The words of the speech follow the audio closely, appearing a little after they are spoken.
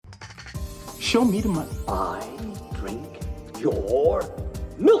Show me the money. I drink your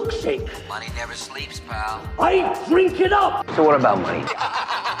milkshake. Money never sleeps, pal. I drink it up. So what about money?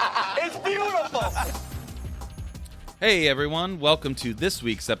 It's beautiful. Hey everyone, welcome to this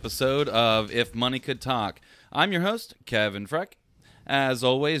week's episode of If Money Could Talk. I'm your host, Kevin Freck. As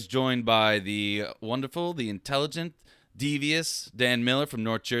always, joined by the wonderful, the intelligent, devious Dan Miller from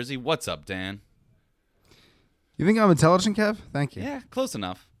North Jersey. What's up, Dan? You think I'm intelligent, Kev? Thank you. Yeah, close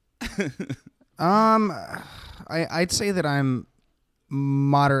enough. I'd say that I'm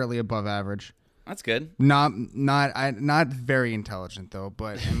moderately above average. That's good. Not very intelligent though,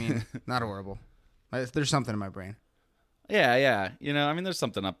 but I mean, not horrible. There's something in my brain. Yeah. You know, I mean, there's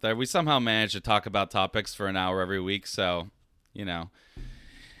something up there. We somehow manage to talk about topics for an hour every week, so, you know.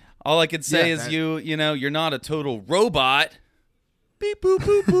 All I could say is you're not a total robot. Beep, boop,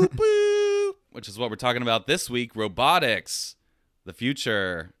 boop, boop, boop. Which is what we're talking about this week, robotics. The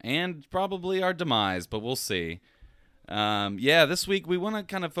future, and probably our demise, but we'll see. This week we want to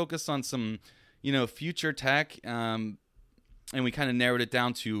kind of focus on some, future tech, and we kind of narrowed it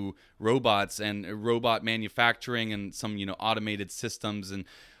down to robots and robot manufacturing and some, automated systems. And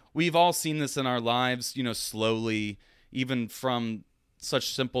we've all seen this in our lives, slowly, even from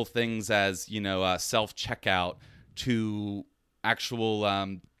such simple things as, self-checkout to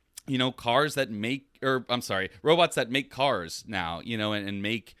actual, cars that make, robots that make cars now, and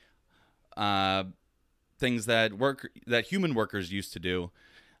make things that human workers used to do.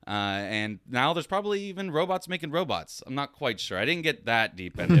 And now there's probably even robots making robots. I'm not quite sure. I didn't get that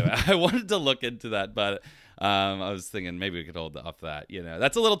deep into it. I wanted to look into that, but I was thinking maybe we could hold off that.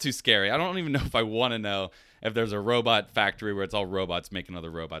 That's a little too scary. I don't even know if I want to know if there's a robot factory where it's all robots making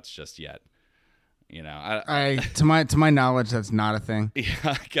other robots just yet. To my knowledge, that's not a thing.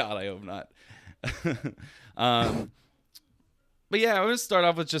 Yeah, God, I hope not. But yeah, I'm going to start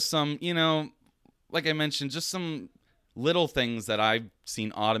off with just some, like I mentioned, just some little things that I've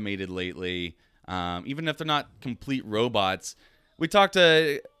seen automated lately, even if they're not complete robots. We talked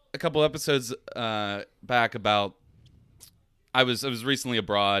a couple episodes back about I was recently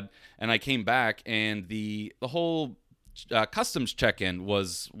abroad, and I came back, and the whole customs check-in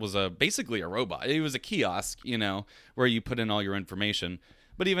was basically a robot. It was a kiosk, where you put in all your information.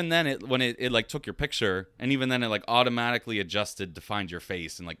 But even then, when it like took your picture, and even then it like automatically adjusted to find your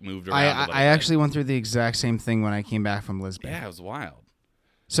face and like moved around. I actually went through the exact same thing when I came back from Lisbon. Yeah, it was wild.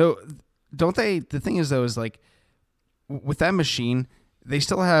 So don't they? The thing is though, is like with that machine, they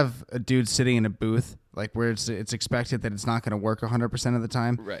still have a dude sitting in a booth, like where it's expected that it's not going to work 100% of the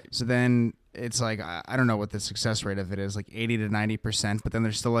time. Right. So then it's like I don't know what the success rate of it is, like 80 to 90%. But then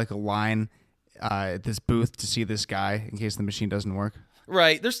there's still like a line at this booth to see this guy in case the machine doesn't work.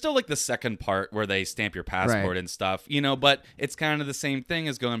 Right. There's still like the second part where they stamp your passport and stuff, but it's kind of the same thing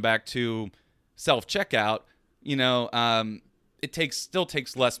as going back to self-checkout. It still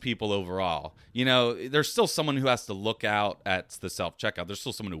takes less people overall. There's still someone who has to look out at the self-checkout. There's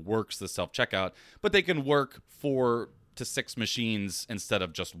still someone who works the self-checkout, but they can work 4 to 6 machines instead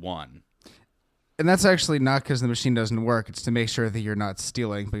of just one. And that's actually not because the machine doesn't work. It's to make sure that you're not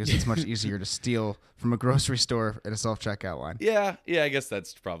stealing, because it's much easier to steal from a grocery store at a self-checkout line. Yeah, I guess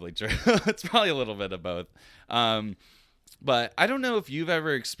that's probably true. It's probably a little bit of both. But I don't know if you've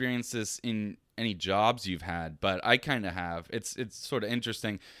ever experienced this in any jobs you've had, but I kind of have. It's sort of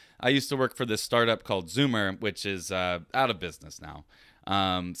interesting. I used to work for this startup called Zoomer, which is out of business now.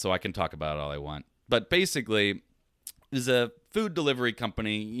 So I can talk about it all I want. But basically, is a food delivery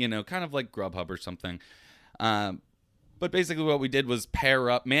company, kind of like Grubhub or something. But basically what we did was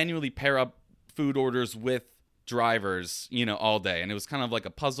manually pair up food orders with drivers, all day. And it was kind of like a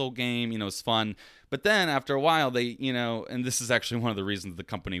puzzle game, it was fun. But then after a while, they, and this is actually one of the reasons the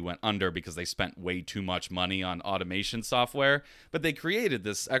company went under, because they spent way too much money on automation software. But they created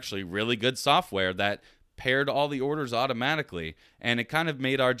this actually really good software that paired all the orders automatically, and it kind of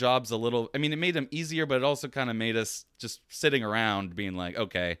made our jobs it made them easier, but it also kind of made us just sitting around being like,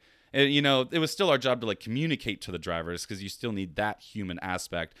 okay. And, it was still our job to like communicate to the drivers, because you still need that human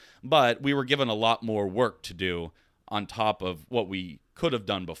aspect, but we were given a lot more work to do on top of what we could have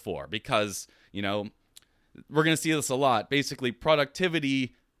done before, because we're going to see this a lot. Basically,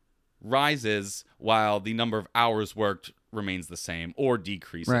 productivity rises while the number of hours worked remains the same or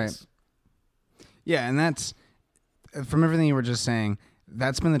decreases. Right. Yeah, and that's, from everything you were just saying,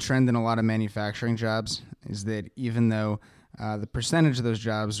 that's been the trend in a lot of manufacturing jobs, is that even though the percentage of those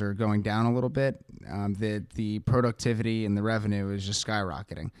jobs are going down a little bit, that the productivity and the revenue is just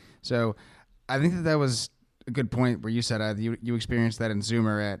skyrocketing. So I think that was a good point where you said you experienced that in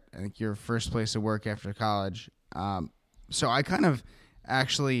Zoomer at, I think, your first place of work after college. So I kind of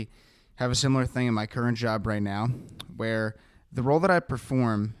actually have a similar thing in my current job right now, where the role that I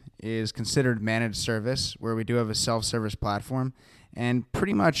perform is considered managed service, where we do have a self-service platform, and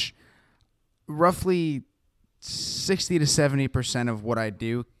pretty much roughly 60 to 70% of what I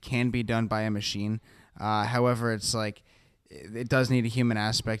do can be done by a machine. However, it's like it does need a human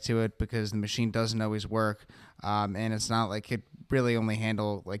aspect to it because the machine doesn't always work, and it's not like it really only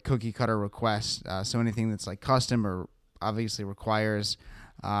handle like cookie cutter requests. So anything that's like custom or obviously requires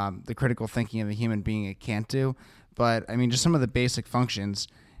the critical thinking of a human being, it can't do. But I mean, just some of the basic functions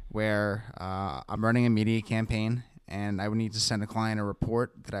where I'm running a media campaign and I would need to send a client a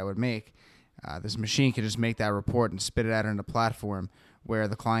report that I would make. This machine could just make that report and spit it out on a platform where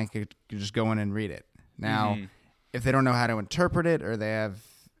the client could just go in and read it. Now, if they don't know how to interpret it or they have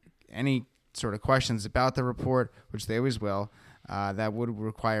any sort of questions about the report, which they always will, that would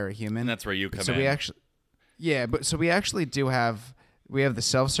require a human. And that's where you come so in. We actually do have the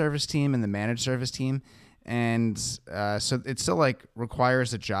self-service team and the managed service team, and so it still like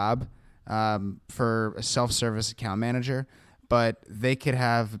requires a job for a self-service account manager. But they could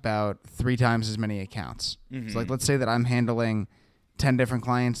have about 3 times as many accounts. So like, let's say that I'm handling 10 different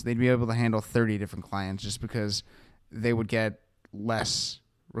clients, they'd be able to handle 30 different clients just because they would get less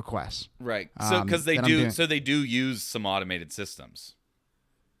requests. Right. So because they do use some automated systems.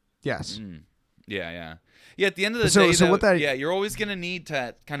 Yes. Yeah. At the end of the day, so though, you're always going to need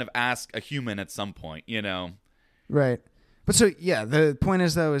to kind of ask a human at some point, Right. But so, the point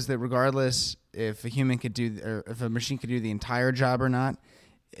is, though, is that regardless if a human could do, or if a machine could do the entire job or not,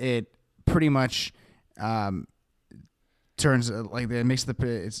 it pretty much turns, it makes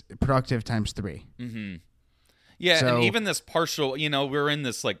it's productive times 3. Mm-hmm. Yeah, so, and even this partial, we're in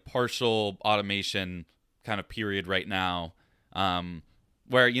this like partial automation kind of period right now,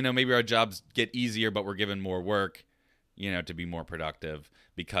 where, maybe our jobs get easier, but we're given more work, to be more productive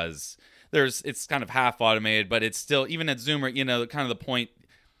because it's kind of half automated, but it's still, even at Zoomer, kind of the point,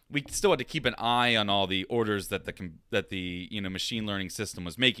 we still had to keep an eye on all the orders that the machine learning system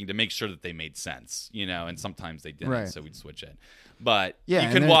was making to make sure that they made sense, and sometimes they didn't, so we'd switch it. But you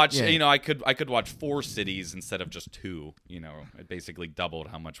could watch, I could watch 4 cities instead of just 2, it basically doubled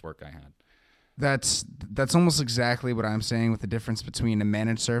how much work I had. That's almost exactly what I'm saying with the difference between a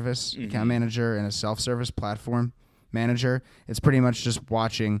managed service account manager and a self-service platform manager. It's pretty much just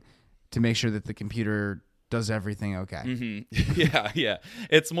watching to make sure that the computer does everything okay. Mm-hmm. Yeah.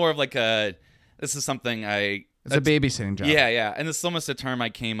 It's more of like this is something it's a babysitting job. Yeah. And this is almost a term I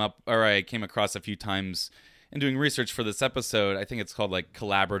came across a few times in doing research for this episode. I think it's called like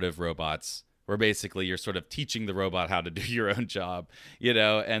collaborative robots, where basically you're sort of teaching the robot how to do your own job,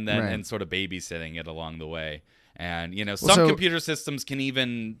 and then and sort of babysitting it along the way. And, some computer systems can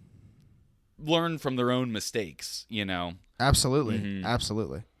even learn from their own mistakes, Absolutely.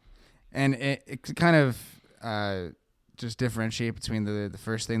 Absolutely. And it kind of just differentiate between the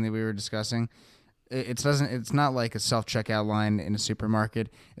first thing that we were discussing. It's not like a self-checkout line in a supermarket.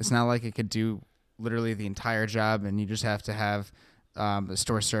 It's not like it could do literally the entire job and you just have to have a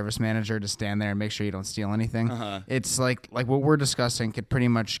store service manager to stand there and make sure you don't steal anything. It's like what we're discussing could pretty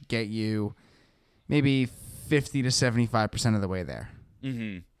much get you maybe 50 to 75% of the way there.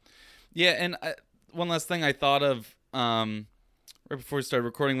 Mm-hmm. Yeah, and one last thing I thought of right before we started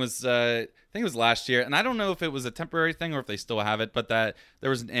recording was I think it was last year, and I don't know if it was a temporary thing or if they still have it, but that there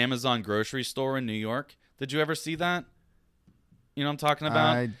was an Amazon grocery store in New York. Did you ever see that? You know what I'm talking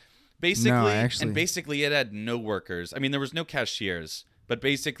about? Basically it had no workers. I mean, there was no cashiers, but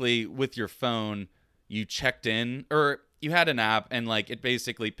basically with your phone, you checked in, or you had an app, and like it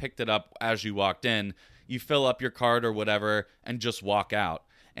basically picked it up as you walked in. You fill up your card or whatever, and just walk out.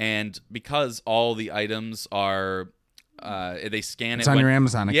 And because all the items are, they scan it. It's on your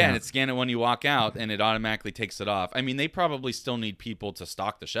Amazon account. Yeah, and it scans it when you walk out, and it automatically takes it off. I mean, they probably still need people to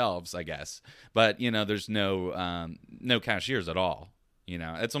stock the shelves, I guess. But there's no cashiers at all.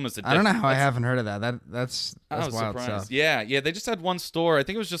 It's almost a. I don't know how I haven't heard of that. That's wild surprised. Stuff. Yeah. They just had one store. I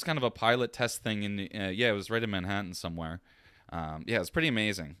think it was just kind of a pilot test thing, and it was right in Manhattan somewhere. It's pretty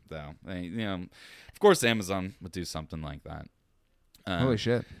amazing though. Of course, Amazon would do something like that. Holy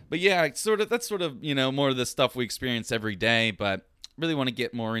shit. But yeah, that's sort of, more of the stuff we experience every day, but really want to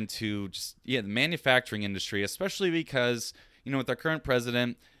get more into just, the manufacturing industry, especially because, with our current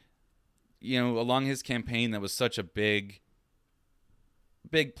president, along his campaign, that was such a big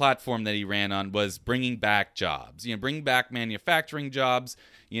platform that he ran on was bringing back jobs, bringing back manufacturing jobs,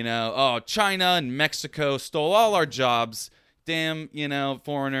 China and Mexico stole all our jobs. Damn,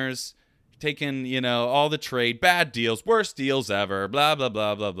 foreigners. Taking, all the trade, bad deals, worst deals ever, blah, blah,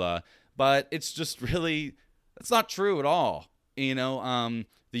 blah, blah, blah. But it's just really, that's not true at all.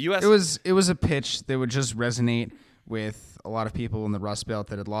 The U.S. It was a pitch that would just resonate with a lot of people in the Rust Belt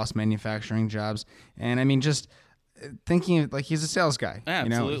that had lost manufacturing jobs. And I mean, just thinking of, like, he's a sales guy.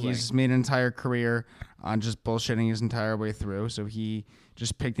 Absolutely. You know, he's made an entire career on just bullshitting his entire way through. So he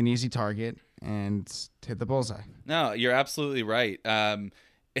just picked an easy target and hit the bullseye. No, you're absolutely right.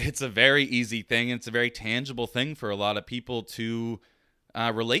 It's a very easy thing. It's a very tangible thing for a lot of people to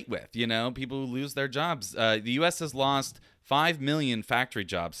relate with. You know, people who lose their jobs. The U.S. has lost 5 million factory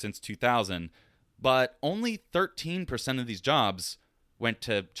jobs since 2000, but only 13% of these jobs went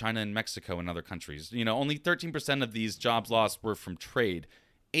to China and Mexico and other countries. You know, only 13% of these jobs lost were from trade.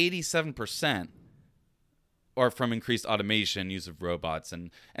 87% are from increased automation, use of robots,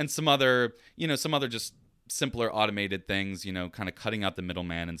 and some other just simpler automated things, you know, kind of cutting out the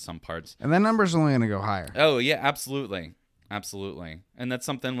middleman in some parts. And that number's only going to go higher. Oh, yeah, absolutely. Absolutely. And that's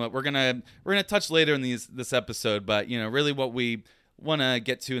something that we're going to touch later in this episode, but, you know, really what we want to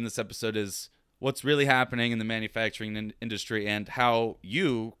get to in this episode is what's really happening in the manufacturing industry and how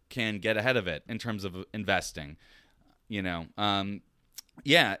you can get ahead of it in terms of investing. You know,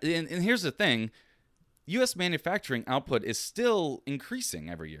 yeah, and here's the thing. U.S. manufacturing output is still increasing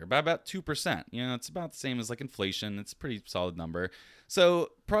every year by about 2%. You know, it's about the same as like inflation. It's a pretty solid number.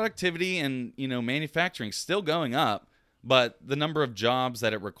 So productivity and, you know, manufacturing is still going up, but the number of jobs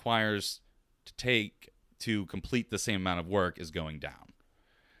that it requires to take to complete the same amount of work is going down.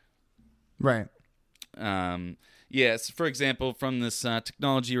 Right. Yes, for example, from this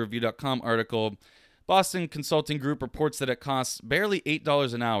technologyreview.com article, Boston Consulting Group reports that it costs barely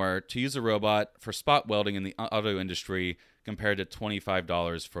 $8 an hour to use a robot for spot welding in the auto industry compared to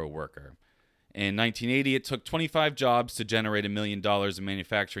 $25 for a worker. In 1980, it took 25 jobs to generate $1 million in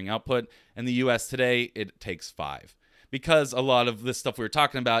manufacturing output. In the U.S. today, it takes 5. Because a lot of this stuff we were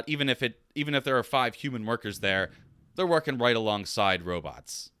talking about, even if there are 5 human workers there, they're working right alongside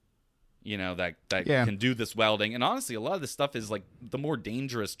robots. You know, that can do this welding. And honestly, a lot of this stuff is like the more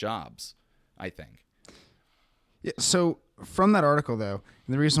dangerous jobs, I think. Yeah, so from that article, though,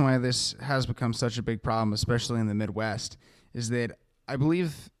 and the reason why this has become such a big problem, especially in the Midwest, is that I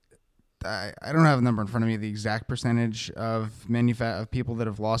believe, I don't have a number in front of me, the exact percentage of people that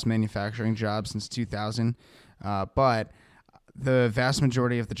have lost manufacturing jobs since 2000, but the vast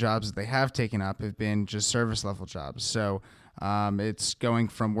majority of the jobs that they have taken up have been just service-level jobs. So it's going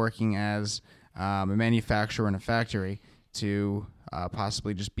from working as a manufacturer in a factory to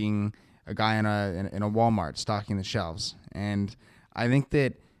possibly just being a guy in a Walmart stocking the shelves. And I think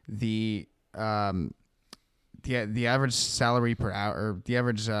that the average salary per hour, or the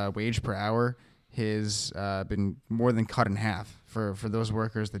average wage per hour, has been more than cut in half for those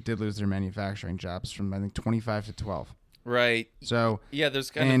workers that did lose their manufacturing jobs, from I think 25 to 12. Right. So yeah,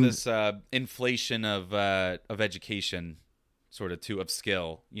 there's kind of this inflation of education, sort of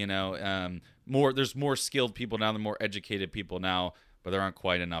skill. You know, there's more skilled people now, than more educated people now, but there aren't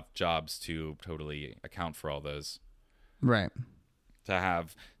quite enough jobs to totally account for all those. Right.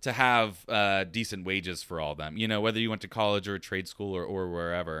 To have decent wages for all of them. You know, whether you went to college or a trade school or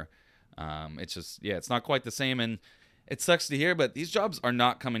wherever. It's just, yeah, it's not quite the same, and it sucks to hear, but these jobs are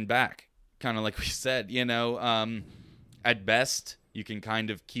not coming back. Kind of like we said, you know, at best you can kind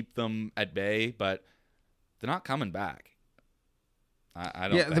of keep them at bay, but they're not coming back. I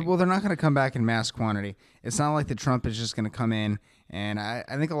don't think. Well, they're not going to come back in mass quantity. It's not like that Trump is just going to come in, and I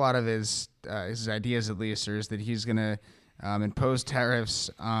think a lot of his ideas, at least, is that he's going to impose tariffs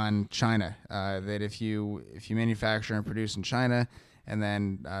on China. That if you manufacture and produce in China and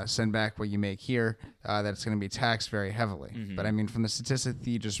then send back what you make here, that it's going to be taxed very heavily. Mm-hmm. But I mean, from the statistic that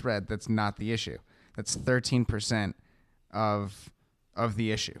you just read, that's not the issue. That's 13% of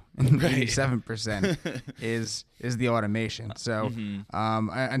the issue. Right. 87% is the automation. So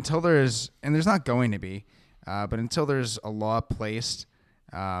until there's not going to be, but until there's a law placed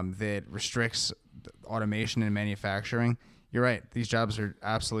that restricts automation in manufacturing, you're right. These jobs are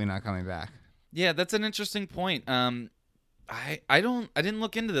absolutely not coming back. Yeah, that's an interesting point. I didn't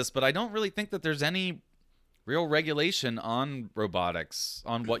look into this, but I don't really think that there's any real regulation on robotics,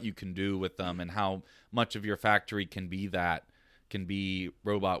 on what you can do with them and how much of your factory can be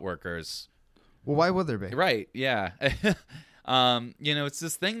robot workers. Well, why would there be? Right. Yeah. You know, it's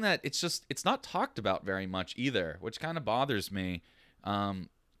this thing that it's not talked about very much either, which kind of bothers me. And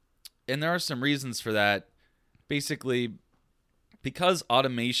there are some reasons for that. Basically, because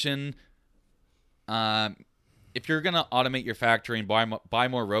automation, if you're going to automate your factory and buy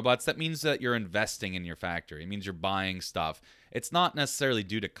more robots, that means that you're investing in your factory. It means you're buying stuff. It's not necessarily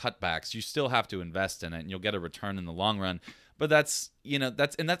due to cutbacks. You still have to invest in it, and you'll get a return in the long run. But that's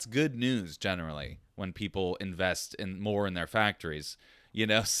good news generally when people invest in more in their factories.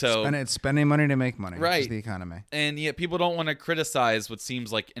 So It's spending money to make money, right, which is the economy. And yet people don't want to criticize what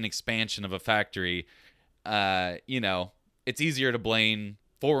seems like an expansion of a factory. It's easier to blame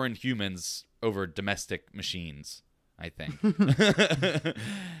foreign humans over domestic machines, I think. The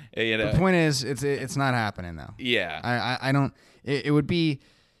point is, it's not happening though. Yeah. I don't. It'd be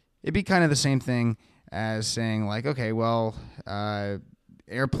kind of the same thing as saying like, okay, well,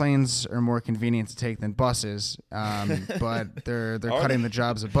 airplanes are more convenient to take than buses, but they're cutting the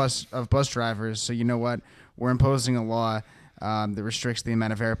jobs of bus drivers. So you know what? We're imposing a law that restricts the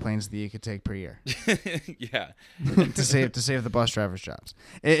amount of airplanes that you could take per year. Yeah. to save the bus drivers' jobs.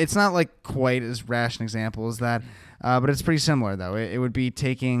 It's not like quite as rash an example as that, but it's pretty similar though. It would be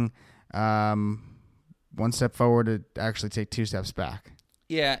taking one step forward to actually take two steps back.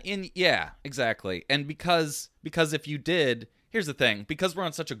 Yeah, exactly. And because if you did, here's the thing, because we're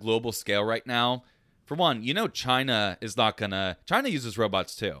on such a global scale right now, for one, China is not gonna. China uses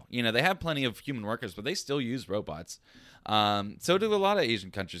robots too. They have plenty of human workers, but they still use robots. So do a lot of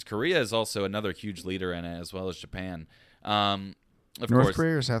Asian countries. Korea is also another huge leader in it, as well as Japan. Of North course.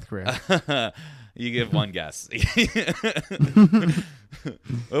 Korea or South Korea? You give one guess.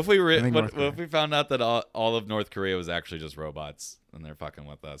 What if we found out that all of North Korea was actually just robots and they're fucking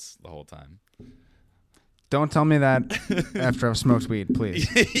with us the whole time? Don't tell me that after I've smoked weed, please.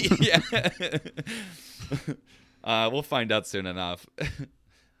 Yeah. We'll find out soon enough.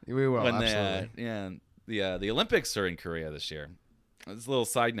 We will, absolutely. The Olympics are in Korea this year. It's a little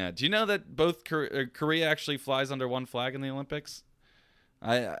side note. Do you know that both Korea actually flies under one flag in the Olympics?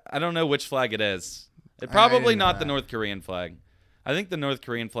 I don't know which flag it is. It's probably not the North Korean flag. I think the North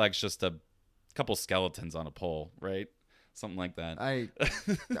Korean flag's just a couple skeletons on a pole, right? Something like that.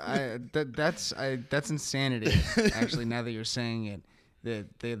 That's insanity. Actually, now that you're saying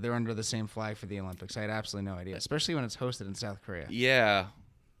it, they're under the same flag for the Olympics. I had absolutely no idea, especially when it's hosted in South Korea. Yeah.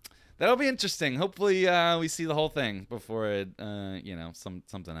 That'll be interesting. Hopefully, we see the whole thing before it,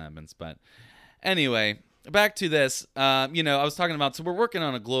 something happens. But anyway, back to this. I was talking about, so we're working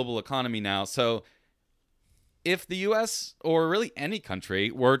on a global economy now. So if the U.S. or really any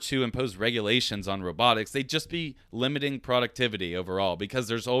country were to impose regulations on robotics, they'd just be limiting productivity overall, because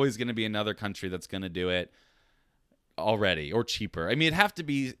there's always going to be another country that's going to do it already or cheaper. I mean, it'd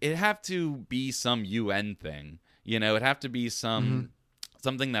have to be some UN thing. It'd have to be something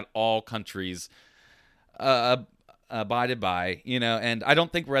that all countries abided by, and I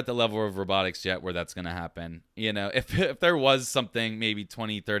don't think we're at the level of robotics yet where that's going to happen. If there was something maybe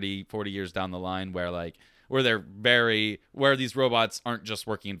 20, 30, 40 years down the line where these robots aren't just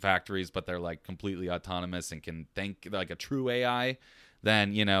working in factories, but they're like completely autonomous and can think like a true AI,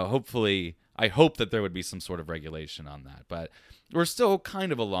 then, hopefully, I hope that there would be some sort of regulation on that. But we're still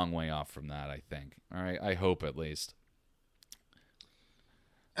kind of a long way off from that, I think. All right. I hope at least.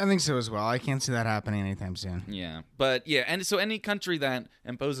 I think so as well. I can't see that happening anytime soon. Yeah. But yeah, and so any country that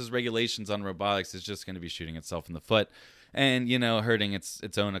imposes regulations on robotics is just going to be shooting itself in the foot and, hurting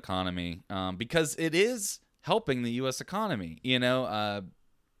its own economy, because it is helping the U.S. economy,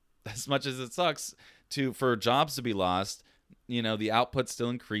 as much as it sucks for jobs to be lost. The output's still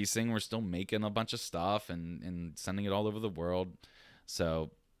increasing. We're still making a bunch of stuff and sending it all over the world.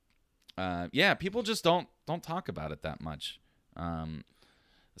 So, people just don't talk about it that much.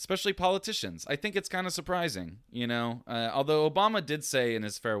 Especially politicians. I think it's kind of surprising, although Obama did say in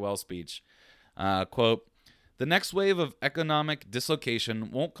his farewell speech, quote, "The next wave of economic dislocation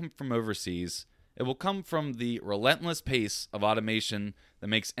won't come from overseas. It will come from the relentless pace of automation that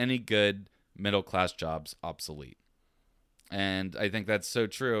makes any good middle-class jobs obsolete." And I think that's so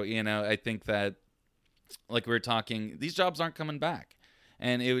true. I think that, like we were talking, these jobs aren't coming back.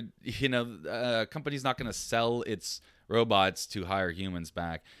 And it would, a company's not going to sell its robots to hire humans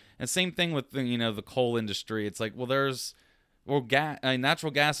back. And same thing with the coal industry. It's like, natural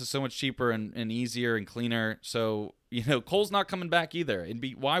gas is so much cheaper and easier and cleaner. So, coal's not coming back either.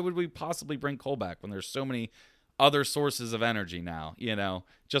 Why would we possibly bring coal back when there's so many other sources of energy now?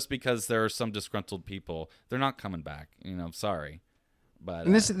 Just because there are some disgruntled people, they're not coming back. Sorry, but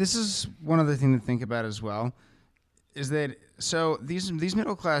and this is one other thing to think about as well. Is that so? These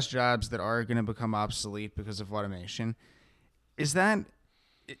middle class jobs that are going to become obsolete because of automation, isn't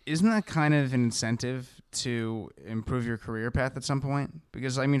that kind of an incentive to improve your career path at some point?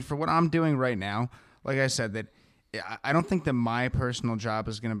 Because I mean, for what I'm doing right now, like I said, that I don't think that my personal job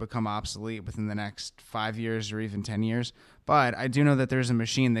is going to become obsolete within the next 5 years or even 10 years. But I do know that there's a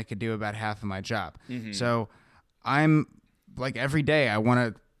machine that could do about half of my job. Mm-hmm. So I'm like every day I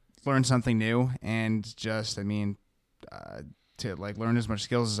want to learn something new and just to like learn as much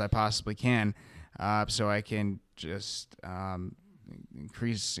skills as I possibly can, so I can just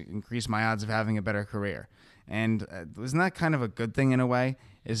increase my odds of having a better career. And isn't that kind of a good thing in a way,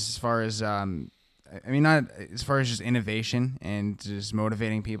 as far as not as far as just innovation and just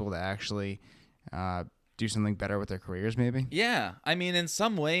motivating people to actually do something better with their careers, maybe? Yeah. I mean, in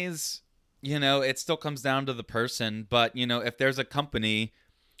some ways, it still comes down to the person. But, if there's a company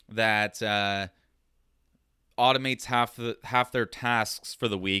that automates half their tasks for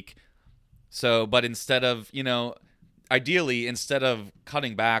the week, but instead of, ideally, instead of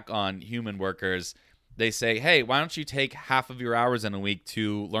cutting back on human workers, they say, hey, why don't you take half of your hours in a week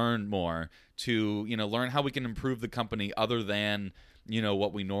to learn more, to, learn how we can improve the company other than,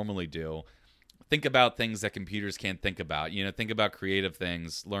 what we normally do. Think about things that computers can't think about. Think about creative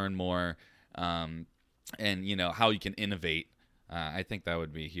things, learn more, and how you can innovate. I think that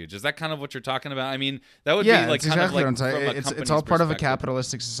would be huge. Is that kind of what you're talking about? I mean, that would be like kind of like from a company's it's all part of a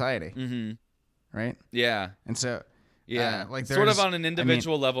capitalistic society, right? Yeah, and so sort of on an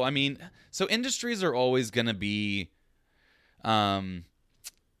individual level. I mean, so industries are always going to be, some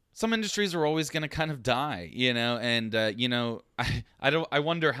industries are always going to kind of die, and I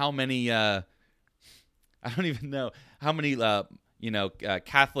wonder how many. I don't even know how many,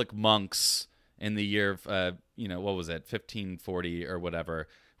 Catholic monks in the year of, what was it, 1540 or whatever,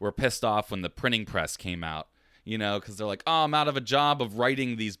 were pissed off when the printing press came out, because they're like, oh, I'm out of a job of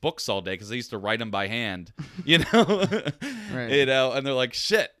writing these books all day because I used to write them by hand, Right. And they're like,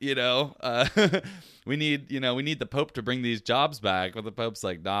 shit, we need the Pope to bring these jobs back. But the Pope's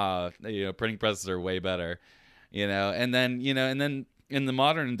like, nah, printing presses are way better, and then in the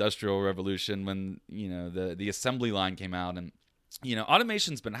modern industrial revolution, when the assembly line came out, and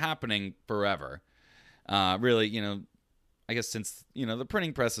automation's been happening forever, really, I guess since the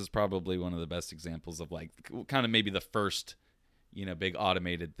printing press is probably one of the best examples of like kind of maybe the first big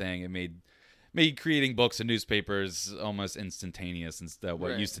automated thing. It made creating books and newspapers almost instantaneous instead of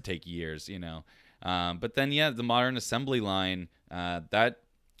what used to take years. But then the modern assembly line, that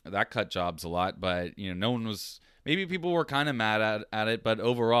cut jobs a lot, but no one was. Maybe people were kind of mad at it, but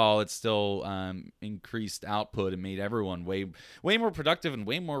overall, it still increased output and made everyone way more productive and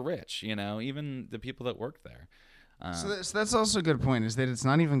way more rich. Even the people that worked there. So that's also a good point. Is that it's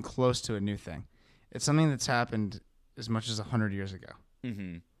not even close to a new thing. It's something that's happened as much as 100 years ago.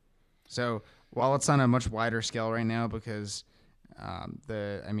 Mm-hmm. So while it's on a much wider scale right now, because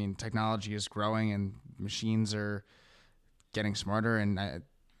technology is growing and machines are getting smarter and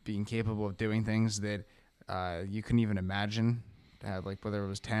being capable of doing things that. You couldn't even imagine, like whether it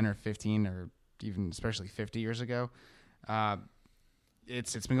was 10 or 15 or even especially 50 years ago.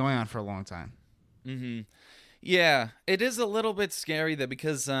 It's been going on for a long time. Mm-hmm. Yeah, it is a little bit scary that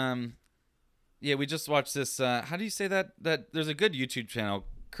because we just watched this. How do you say that? That there's a good YouTube channel,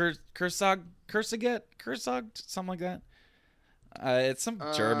 Kursog, something like that. It's some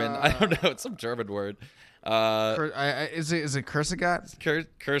German. I don't know. It's some German word. Is it Kursagat?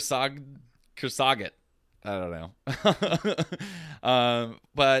 Kursagat. I don't know.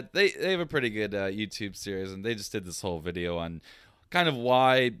 But they have a pretty good YouTube series, and they just did this whole video on kind of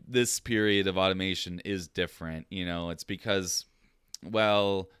why this period of automation is different. It's because,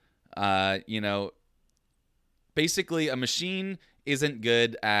 basically a machine isn't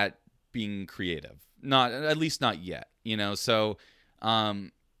good at being creative. At least not yet. So,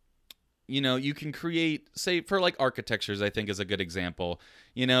 you can create, say, for like architectures, I think is a good example.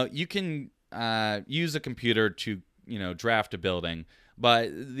 You can use a computer to draft a building, but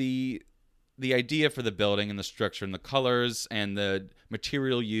the idea for the building and the structure and the colors and the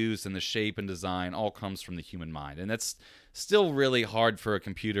material used and the shape and design all comes from the human mind, and that's still really hard for a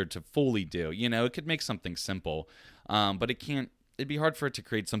computer to fully do. It could make something simple, but it'd be hard for it to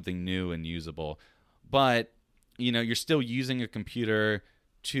create something new and usable. But you're still using a computer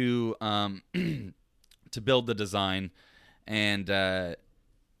to to build the design, and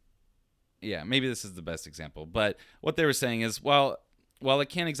maybe this is the best example, but what they were saying is, while it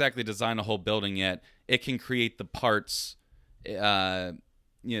can't exactly design a whole building yet, it can create the parts, the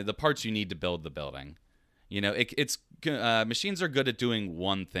parts you need to build the building. It's machines are good at doing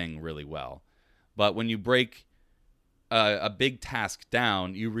one thing really well, but when you break a big task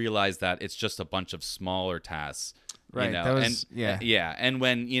down, you realize that it's just a bunch of smaller tasks. Right. And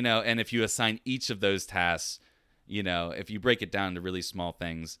when and if you assign each of those tasks. If you break it down to really small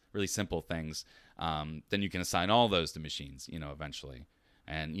things, really simple things, then you can assign all those to machines, eventually.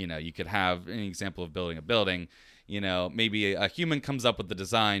 And, you could have an example of building a building, maybe a human comes up with the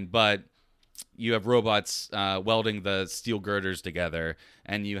design, but you have robots welding the steel girders together,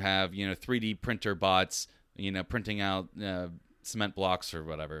 and you have, 3D printer bots, printing out cement blocks or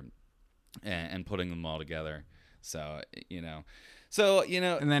whatever and putting them all together. So, So,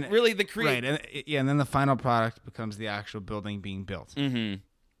 And then really the right, and then the final product becomes the actual building being built.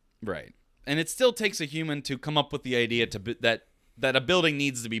 Right. And it still takes a human to come up with the idea that a building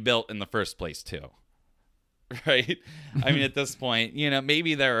needs to be built in the first place too. Right? I mean, at this point,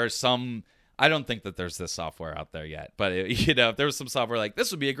 maybe there are some. I don't think that there's this software out there yet, but if there was some software like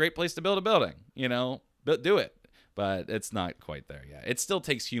this would be a great place to build a building, do it. But it's not quite there yet. It still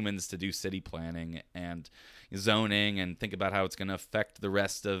takes humans to do city planning and zoning and think about how it's going to affect the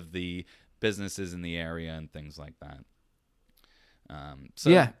rest of the businesses in the area and things like that.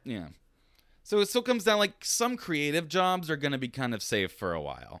 Yeah. So it still comes down like some creative jobs are going to be kind of safe for a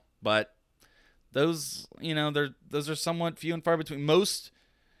while, but those are somewhat few and far between. Most,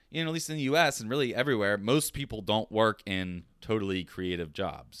 at least in the U.S. and really everywhere, most people don't work in totally creative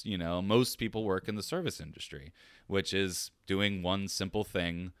jobs. Most people work in the service industry, which is doing one simple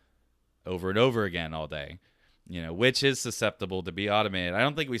thing over and over again all day, which is susceptible to be automated. I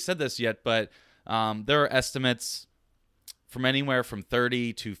don't think we said this yet, but there are estimates from anywhere from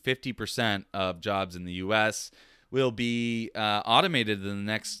 30 to 50% of jobs in the U.S. will be automated in the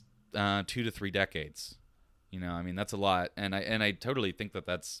next 2 to 3 decades. That's a lot, and I totally think that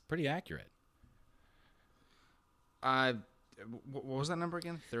that's pretty accurate. What was that number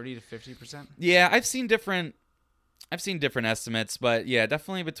again? 30 to 50%? Yeah, I've seen different estimates, but yeah,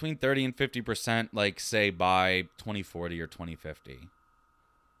 definitely between 30 and 50%, like say by 2040 or 2050.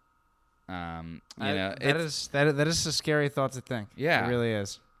 That is a scary thought to think. Yeah, it really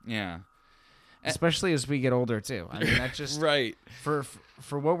is. Yeah, especially as we get older too. I mean, that just right for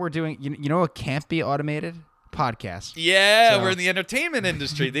what we're doing. You know what can't be automated? Podcasts. Yeah, we're in the entertainment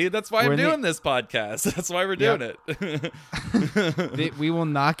industry, dude. That's why I'm doing this podcast. That's why we're doing it. We will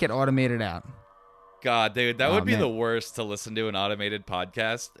not get automated out. God, dude, that would be the worst to listen to an automated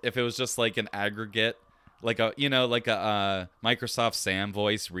podcast if it was just like an aggregate, like a Microsoft Sam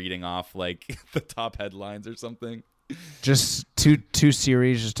voice reading off like the top headlines or something. Just two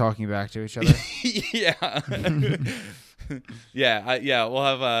series just talking back to each other. Yeah. Yeah, we'll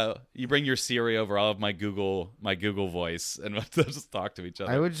have you bring your Siri over. I'll have my Google voice, and we'll just talk to each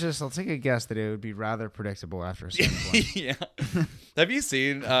other. I'll take a guess that it would be rather predictable after a certain point. Yeah. Have you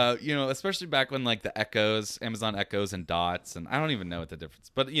seen, especially back when like the Echoes, Amazon Echoes and Dots, and I don't even know what the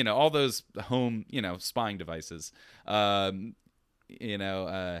difference, but all those home, spying devices, the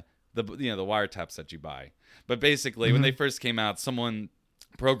wiretaps that you buy. But basically, when they first came out, someone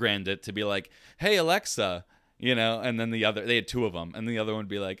programmed it to be like, "Hey Alexa." And then they had 2 of them, and the other one would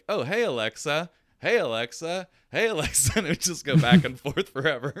be like, "Oh, hey Alexa, hey Alexa, hey Alexa," and it would just go back and forth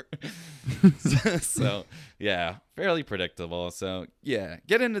forever. So yeah, fairly predictable. So yeah,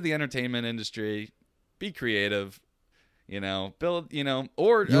 get into the entertainment industry, be creative, build,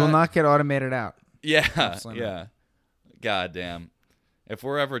 or you will not get automated out. Yeah, absolutely. Yeah. God damn, if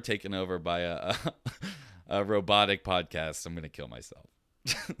we're ever taken over by a robotic podcast, I'm gonna kill myself.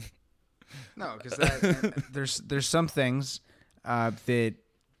 No, because there's some things that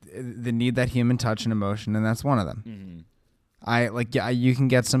need that human touch and emotion, and that's one of them. Mm-hmm. You can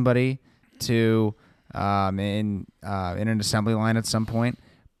get somebody to in an assembly line at some point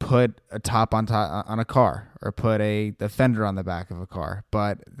put a top on a car or put a fender on the back of a car,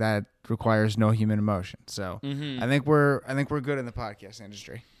 but that requires no human emotion. So I think we're good in the podcast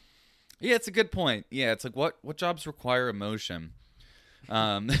industry. Yeah, it's a good point. Yeah, it's like what jobs require emotion.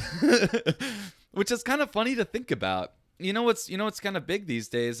 Which is kind of funny to think about. What's kind of big these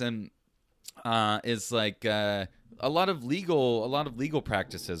days, and is like a lot of legal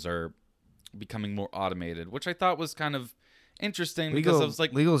practices are becoming more automated, which I thought was kind of interesting because I was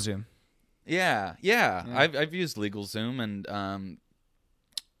like LegalZoom. Yeah. I've used LegalZoom, and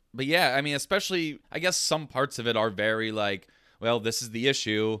but yeah, I mean, especially I guess some parts of it are very like, well, this is the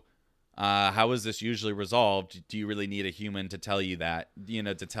issue. How is this usually resolved? Do you really need a human to tell you that?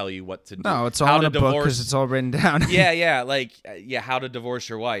 To tell you what to do? No, it's all in a book because it's all written down. Yeah, how to divorce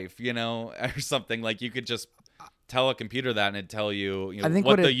your wife, or something. Like you could just tell a computer that and it'd tell you,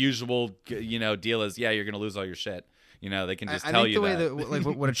 what the usual, deal is. Yeah, you're gonna lose all your shit. They can just tell you that. I think the way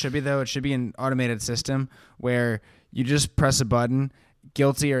that, what it should be though, it should be an automated system where you just press a button.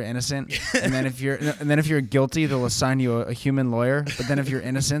 Guilty or innocent, and then if you're guilty, they'll assign you a human lawyer. But then if you're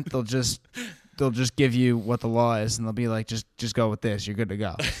innocent, they'll just give you what the law is, and they'll be like, just go with this. You're good to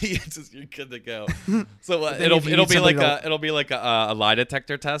go. You're good to go. So it'll be like a lie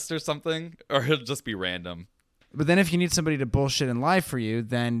detector test or something, or it'll just be random. But then if you need somebody to bullshit and lie for you,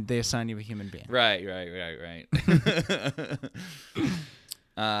 then they assign you a human being. Right.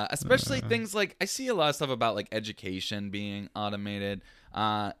 Especially things like I see a lot of stuff about like education being automated.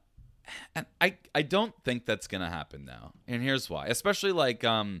 And I don't think that's gonna happen now, and here's why. Especially like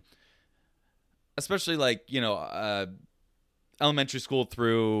elementary school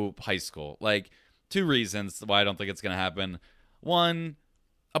through high school. Like, two reasons why I don't think it's gonna happen. One,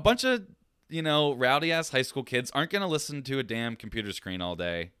 a bunch of rowdy ass high school kids aren't gonna listen to a damn computer screen all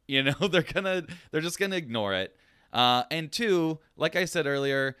day. They're just gonna ignore it. And two, like I said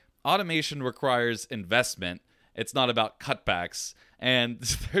earlier, automation requires investment. It's not about cutbacks. And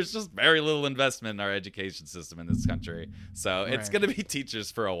there's just very little investment in our education system in this country. So it's going to be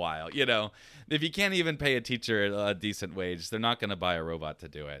teachers for a while. If you can't even pay a teacher a decent wage, they're not going to buy a robot to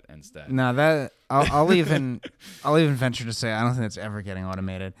do it instead. No, that I'll even venture to say I don't think that's ever getting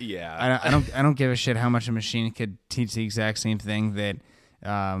automated. Yeah. I don't give a shit how much a machine could teach the exact same thing that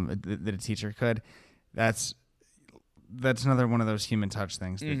a teacher could. That's another one of those human touch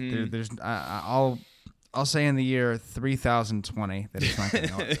things. There's I'll say in the year 3020 that it's not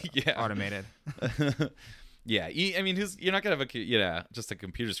getting automated. Yeah, I mean, you're not gonna have just a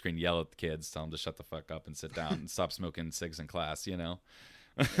computer screen yell at the kids, tell them to shut the fuck up and sit down and stop smoking cigs in class,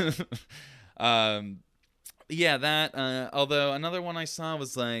 Although another one I saw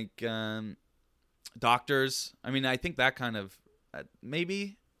was like doctors. I mean, I think that kind of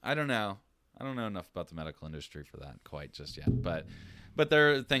maybe, I don't know enough about the medical industry for that quite just yet, but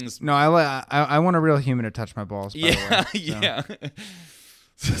there are things. No, I want a real human to touch my balls. By the way,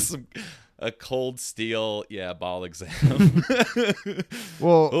 so. A cold steel, ball exam.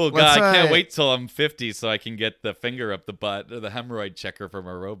 Well, oh god, I can't wait till I'm 50 so I can get the finger up the butt or the hemorrhoid checker from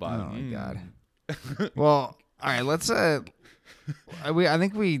a robot. Oh my god. Well, all right, let's. I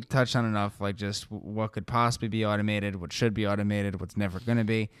think we touched on enough, like just what could possibly be automated, what should be automated, what's never going to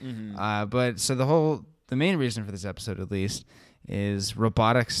be. But so the main reason for this episode, at least, is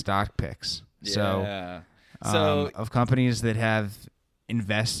robotic stock picks. Yeah. So of companies that have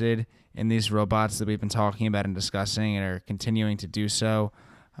invested in these robots that we've been talking about and discussing and are continuing to do so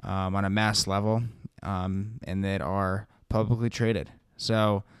on a mass level, and that are publicly traded.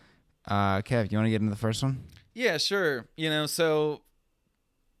 So, Kev, you want to get into the first one? Yeah, sure. So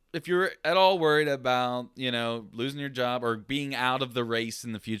if you're at all worried about, losing your job or being out of the race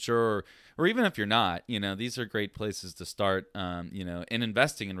in the future, or even if you're not, these are great places to start, in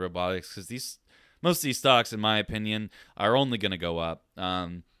investing in robotics, because most of these stocks, in my opinion, are only going to go up.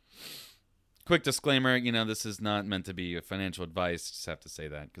 Quick disclaimer, this is not meant to be a financial advice. Just have to say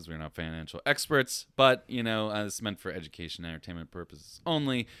that because we're not financial experts. But, it's meant for education and entertainment purposes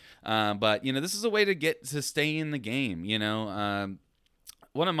only. But, this is a way to stay in the game,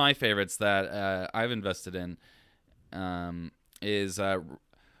 One of my favorites that I've invested in is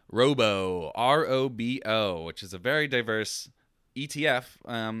Robo, ROBO, which is a very diverse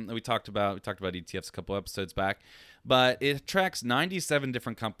ETF. We talked about ETFs a couple episodes back. But it tracks 97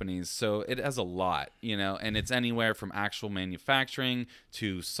 different companies, so it has a lot, and it's anywhere from actual manufacturing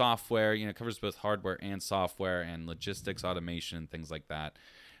to software. It covers both hardware and software and logistics, automation, and things like that.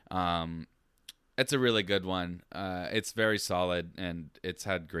 It's a really good one. It's very solid, and it's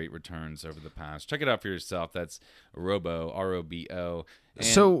had great returns over the past. Check it out for yourself. That's Robo, ROBO.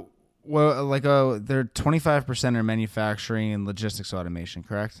 So, well, they're 25% are manufacturing and logistics automation,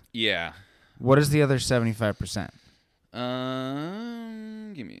 correct? Yeah. What is the other 75%?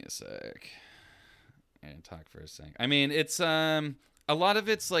 Give me a sec. And talk for a sec. I mean, it's a lot of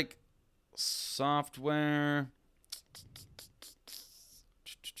it's like software.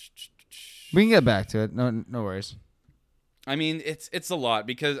 We can get back to it. No worries. I mean, it's a lot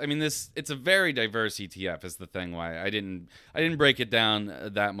because it's a very diverse ETF is the thing why I didn't break it down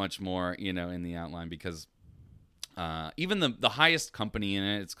that much more, in the outline, because even the highest company in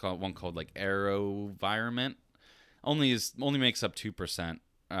it, it's called like AeroVironment, only makes up 2%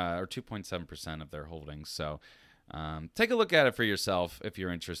 or 2.7% of their holdings. So take a look at it for yourself if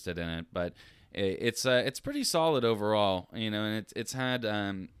you're interested in it. But it's pretty solid overall, and it's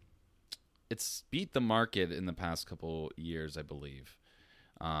had it's beat the market in the past couple years, I believe.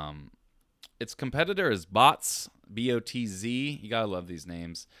 Its competitor is Bots, BOTZ. You gotta love these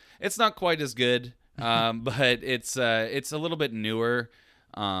names. It's not quite as good. But it's a little bit newer.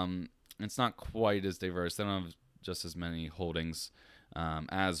 It's not quite as diverse. They don't have just as many holdings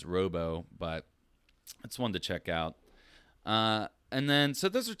as Robo, but it's one to check out. And then, so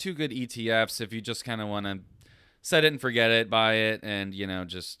those are two good ETFs if you just kind of want to set it and forget it, buy it, and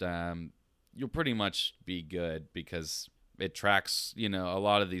just you'll pretty much be good because it tracks a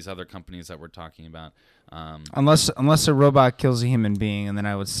lot of these other companies that we're talking about. Unless a robot kills a human being, and then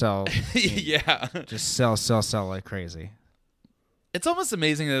I would sell. Yeah. Just sell like crazy. It's almost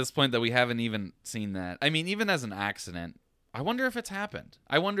amazing at this point that we haven't even seen that. I mean, even as an accident, I wonder if it's happened.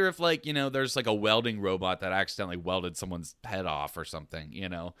 I wonder if, like, there's like a welding robot that accidentally welded someone's head off or something,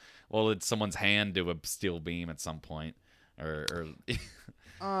 welded someone's hand to a steel beam at some point. Or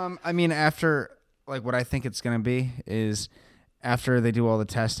I mean, after, like, what I think it's going to be is after they do all the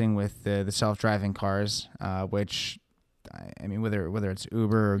testing with the self-driving cars, which, I mean, whether it's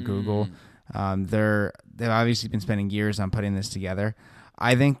Uber or Google, they've obviously been spending years on putting this together.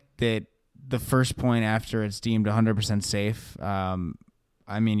 I think that the first point after it's deemed 100% safe, I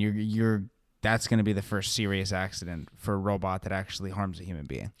mean, that's going to be the first serious accident for a robot that actually harms a human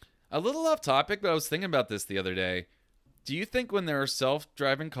being. A little off topic, but I was thinking about this the other day. Do you think when there are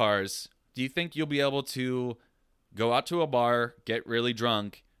self-driving cars, do you think you'll be able to go out to a bar, get really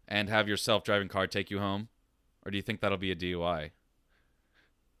drunk, and have your self-driving car take you home? Or do you think that'll be a DUI?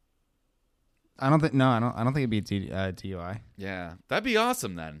 I don't think it'd be a DUI. Yeah, that'd be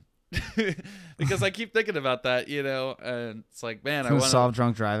awesome then. Because I keep thinking about that, and it's like, man, I want to solve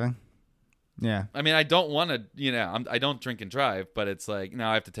drunk driving. Yeah. I mean, I don't want to, I don't drink and drive, but it's like, now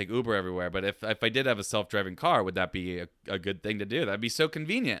I have to take Uber everywhere. But if I did have a self-driving car, would that be a good thing to do? That'd be so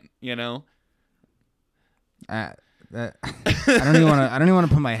convenient, I don't even want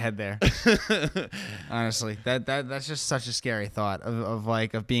to put my head there. Honestly, that's just such a scary thought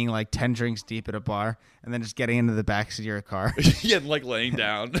of being like 10 drinks deep at a bar and then just getting into the backseat of your car. Yeah, like laying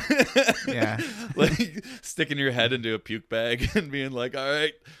down. Yeah, like sticking your head into a puke bag and being like, all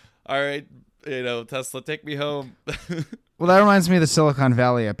right, Tesla, take me home. Well, that reminds me of the Silicon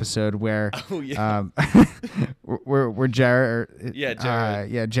Valley episode where, where Jared,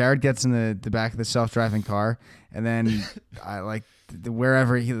 Jared gets in the back of the self-driving car, and then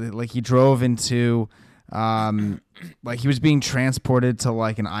wherever he drove into, like he was being transported to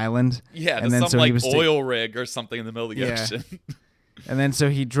like an island. Yeah, and then some like oil rig or something in the middle of the ocean. And then so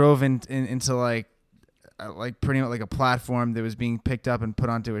he drove into like pretty much like a platform that was being picked up and put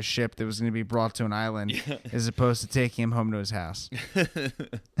onto a ship that was going to be brought to an island, as opposed to taking him home to his house.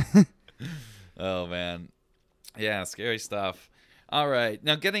 Oh man, yeah, scary stuff. All right,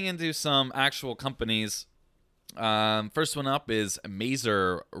 now getting into some actual companies. First one up is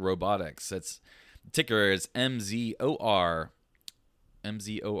Mazer Robotics. Its ticker is MZOR.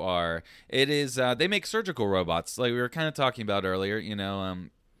 MZOR. It is. They make surgical robots, like we were kind of talking about earlier.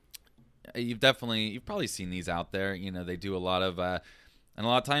 You've probably seen these out there. They do a lot of, and a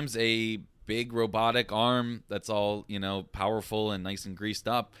lot of times a big robotic arm that's all, powerful and nice and greased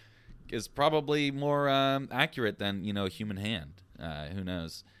up is probably more accurate than, a human hand. Who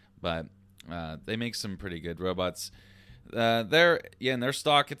knows? But they make some pretty good robots. In their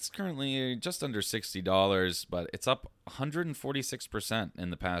stock, it's currently just under $60, but it's up 146% in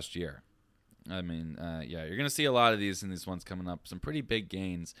the past year. I mean, you're going to see a lot of these ones coming up. Some pretty big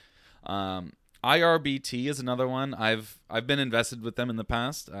gains. IRBT is another one. I've been invested with them in the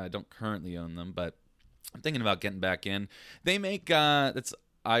past. I don't currently own them, but I'm thinking about getting back in. They make it's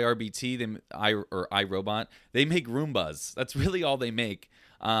IRBT, iRobot. They make Roombas. That's really all they make.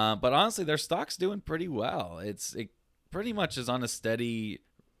 But honestly, their stock's doing pretty well. It pretty much is on a steady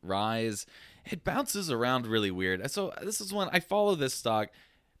rise. It bounces around really weird. So this is one I follow this stock,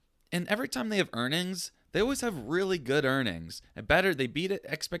 and every time they have earnings, they always have really good earnings. And they beat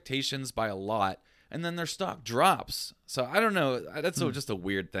expectations by a lot, and then their stock drops. So I don't know. That's just a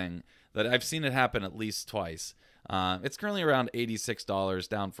weird thing that I've seen it happen at least twice. It's currently around $86,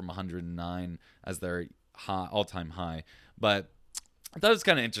 down from $109 as their all-time high. But I thought it was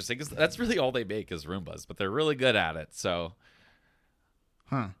kind of interesting because that's really all they make is Roombas, but they're really good at it. So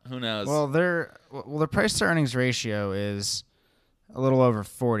who knows? Well, their price to earnings ratio is a little over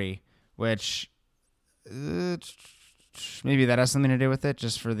 40, which maybe that has something to do with it.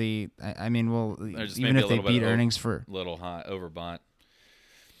 Just for even if they beat earnings for a little high, overbought.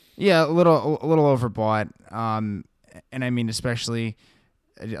 Yeah, a little overbought. And I mean, especially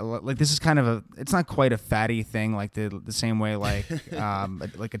like this is kind of it's not quite a fatty thing like the same way like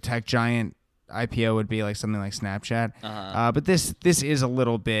like a tech giant IPO would be like something like Snapchat. But this is a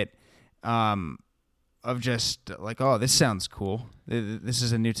little bit of just like, oh, this sounds cool. This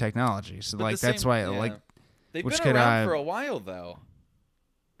is a new technology. So like that's why like they've been around for a while though.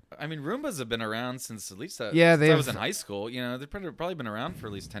 I mean, Roombas have been around since at least since I was in high school. They've probably been around for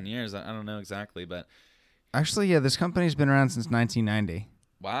at least 10 years. I don't know exactly, but actually, yeah, this company's been around since 1990.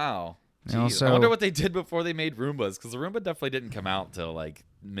 Wow. I wonder what they did before they made Roombas, because the Roomba definitely didn't come out till like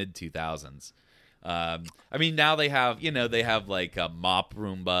mid 2000s. I mean, now they have like mop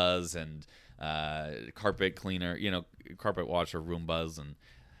Roombas and carpet cleaner, carpet washer Roombas,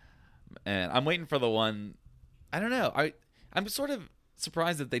 and I'm waiting for the one. I don't know. I'm sort of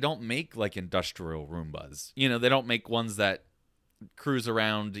surprised that they don't make like industrial Roombas. You know, they don't make ones that cruise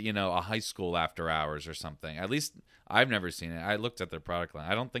around, you know, a high school after hours or something. At least I've never seen it. I looked at their product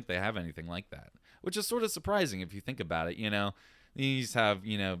line. I don't think they have anything like that, which is sort of surprising if you think about it. You know, you just have,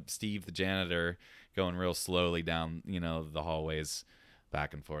 you know, Steve the janitor going real slowly down, you know, the hallways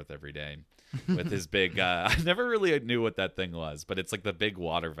back and forth every day with his big I never really knew what that thing was, but it's like the big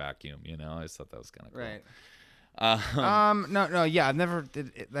water vacuum, you know. I just thought that was kind of cool. Right. No, yeah, I've never.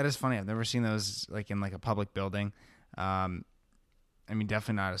 That is funny. I've never seen those like in like a public building. I mean,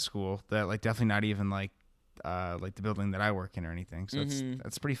 definitely not a school. That like definitely not even like the building that I work in or anything. So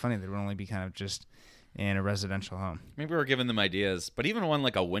that's pretty funny. That it would only be kind of just in a residential home. Maybe we're giving them ideas, but even one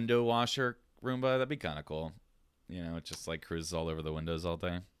like a window washer Roomba, that'd be kind of cool. You know, it just like cruises all over the windows all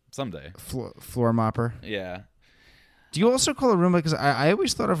day. Someday. Floor mopper. Yeah. Do you also call a Roomba? Because I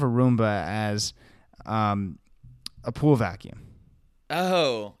always thought of a Roomba as a pool vacuum.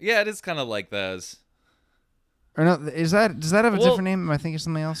 Oh, yeah, it is kind of like those. Or no, does that have a different name? Am I thinking of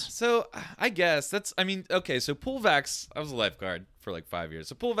something else? So I guess so pool vacs, I was a lifeguard for like 5 years.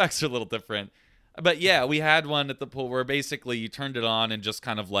 So pool vacs are a little different. But yeah, we had one at the pool where basically you turned it on and just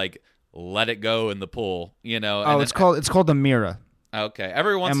kind of like let it go in the pool, you know. Oh, it's called the Mira. Okay.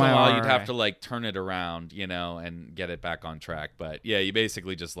 Every once in a while you'd have MIRA. to like turn it around, you know, and get it back on track. But yeah, you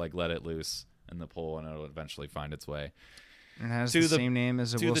basically just like let it loose in the pool and it'll eventually find its way. It has To the the- same name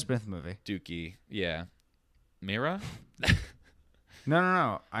as a to Will the- Smith movie. Dookie. Yeah. Mira?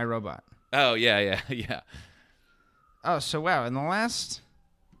 No. iRobot. Oh, yeah. Oh, so wow. In the last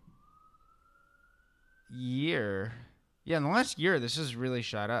year, this has really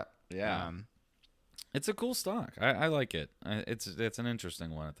shot up. Yeah. It's a cool stock. I like it. It's an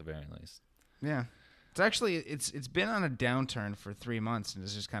interesting one at the very least. Yeah. It's actually it's been on a downturn for 3 months and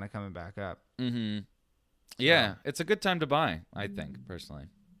it's just kind of coming back up. Mm-hmm. Yeah, it's a good time to buy, I think, personally.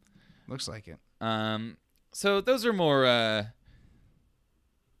 Looks like it. So those are more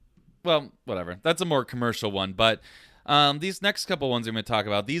well, whatever. That's a more commercial one, but these next couple ones I'm going to talk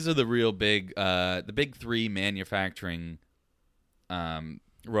about, these are the real big the big three manufacturing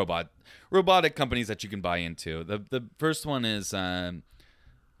robotic companies that you can buy into. The first one is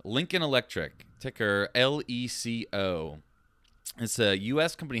Lincoln Electric, ticker LECO. It's a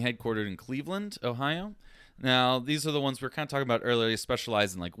U.S. company headquartered in Cleveland, Ohio. Now, these are the ones we were kind of talking about earlier. They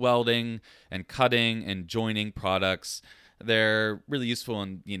specialize in like welding and cutting and joining products. They're really useful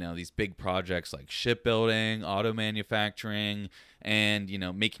in, you know, these big projects like shipbuilding, auto manufacturing, and, you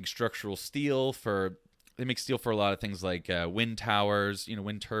know, making structural steel for. They make steel for a lot of things like wind towers, you know,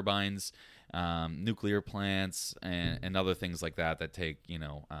 wind turbines, nuclear plants, and other things like that take, you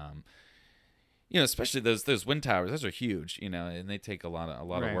know, especially those wind towers. Those are huge, you know, and they take a lot of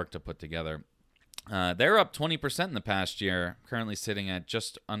work to put together. They're up 20% in the past year, currently sitting at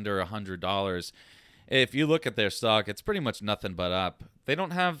just under $100. If you look at their stock, it's pretty much nothing but up. They're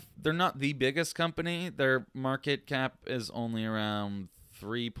not the biggest company. Their market cap is only around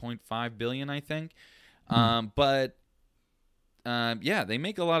 $3.5 billion, I think. But they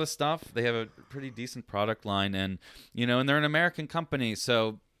make a lot of stuff. They have a pretty decent product line, and you know, and they're an American company,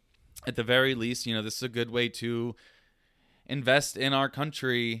 so at the very least, you know, this is a good way to invest in our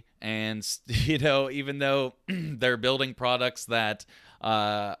country. And you know, even though they're building products that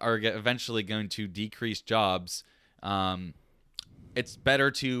are eventually going to decrease jobs, it's better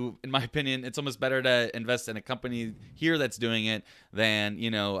to, in my opinion, it's almost better to invest in a company here that's doing it than,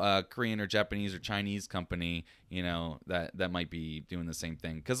 you know, a Korean or Japanese or Chinese company, you know, that might be doing the same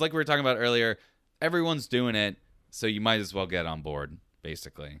thing. Because like we were talking about earlier, everyone's doing it, so you might as well get on board,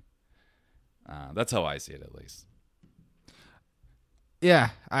 basically. That's how I see it, at least.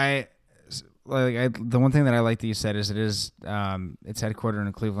 Yeah, the one thing that I like that you said is it's headquartered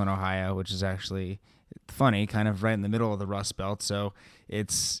in Cleveland, Ohio, which is actually funny, kind of right in the middle of the Rust Belt. So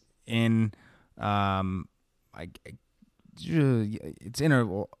it's in it's in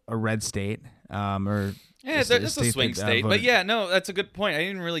a red state, or it's a swing state. But yeah, no, that's a good point. I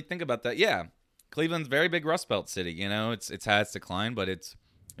didn't really think about that. Yeah, Cleveland's a very big Rust Belt city. You know, it's had its decline, but it's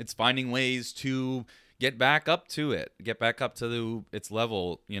finding ways to get back up to its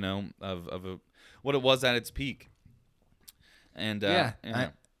level, you know, of what it was at its peak. And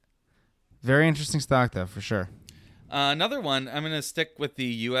very interesting stock, though, for sure. Another one, I'm going to stick with the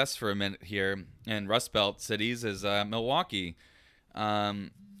U.S. for a minute here, and Rust Belt cities is Milwaukee.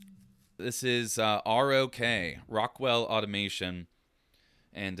 This is ROK, Rockwell Automation.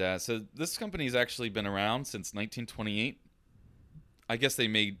 And so this company's actually been around since 1928. I guess they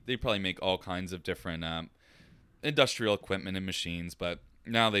probably make all kinds of different industrial equipment and machines, but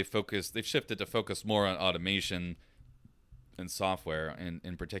now they've shifted to focus more on automation software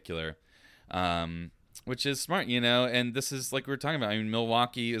in particular, which is smart, and this is like we were talking about. I mean,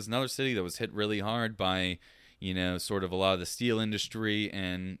 Milwaukee is another city that was hit really hard by, sort of a lot of the steel industry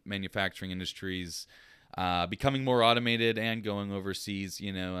and manufacturing industries becoming more automated and going overseas.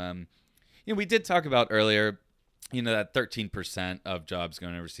 We did talk about earlier, that 13% of jobs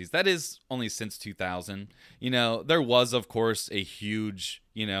going overseas. That is only since 2000. There was, of course, a huge,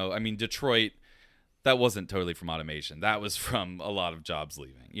 Detroit, that wasn't totally from automation. That was from a lot of jobs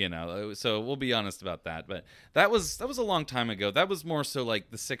leaving, So we'll be honest about that. But that was a long time ago. That was more so like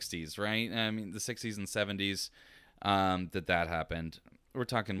the 60s, right? I mean, the 60s and 70s that happened. We're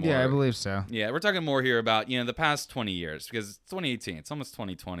talking more. Yeah, I believe so. Yeah, we're talking more here about, the past 20 years, because it's 2018. It's almost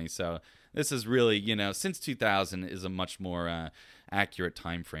 2020. So this is really, since 2000 is a much more accurate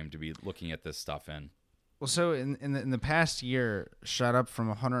time frame to be looking at this stuff in. Well, so in the past year, shot up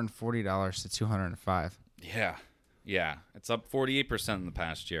from $140 to $205. Yeah, it's up 48% in the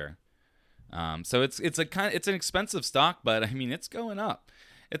past year. So it's an expensive stock, but I mean it's going up.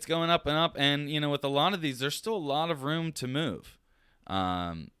 It's going up and up, and with a lot of these, there's still a lot of room to move.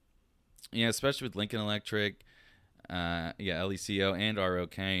 Especially with Lincoln Electric, LECO and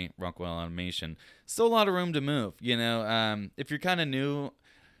ROK, Rockwell Automation, still a lot of room to move. If you're kind of new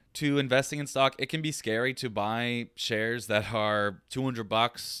to investing in stock, it can be scary to buy shares that are $200,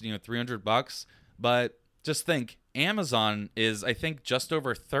 $300, but just think Amazon is, I think, just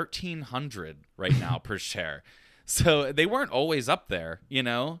over $1,300 right now per share. So they weren't always up there,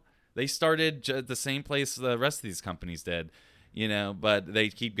 They started the same place the rest of these companies did, but they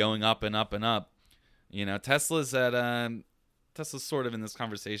keep going up and up and up. Tesla's sort of in this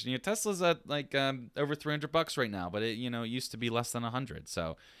conversation. Tesla's at like over $300 right now, but it used to be less than 100.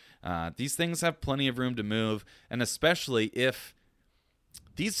 So these things have plenty of room to move, and especially if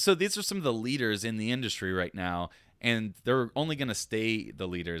these are some of the leaders in the industry right now, and they're only going to stay the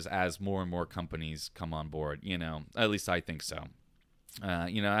leaders as more and more companies come on board. At least I think so.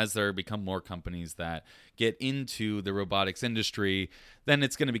 As there become more companies that get into the robotics industry, then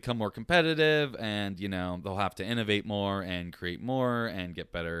it's going to become more competitive, and they'll have to innovate more and create more and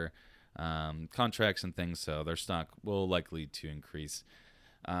get better contracts and things. So their stock will likely to increase.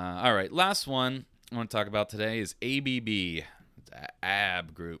 All right, last one I want to talk about today is ABB,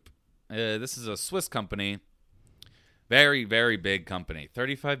 AB Group. This is a Swiss company. Very, very big company.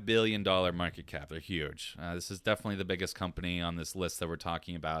 $35 billion market cap. They're huge. This is definitely the biggest company on this list that we're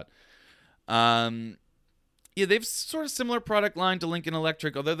talking about. They've sort of similar product line to Lincoln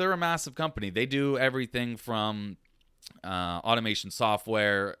Electric, although they're a massive company. They do everything from automation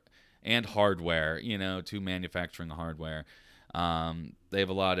software and hardware, to manufacturing hardware. They have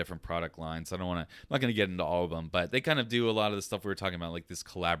a lot of different product lines. I'm not going to get into all of them, but they kind of do a lot of the stuff we were talking about, like this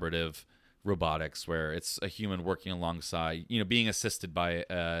collaborative robotics where it's a human working alongside, being assisted by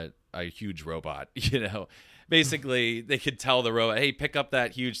a huge robot. Basically they could tell the robot, hey, pick up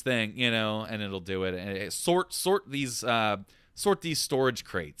that huge thing, and it'll do it, and it sort these storage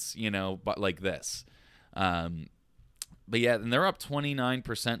crates, but like this. But yeah, and they're up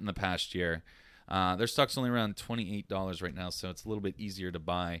 29% in the past year. Their stock's only around $28 right now, so it's a little bit easier to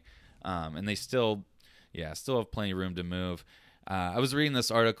buy, and they still have plenty of room to move. I was reading this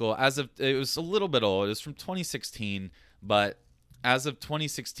article. It was a little bit old. It was from 2016, but as of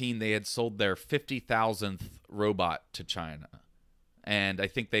 2016, they had sold their 50,000th robot to China, and I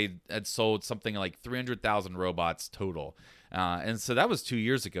think they had sold something like 300,000 robots total. And so that was 2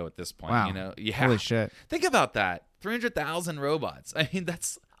 years ago at this point. Wow. Holy shit! Think about that. 300,000 robots. I mean,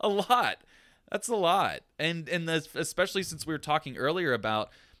 that's a lot. That's a lot. And especially since we were talking earlier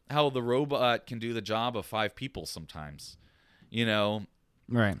about how the robot can do the job of 5 people sometimes.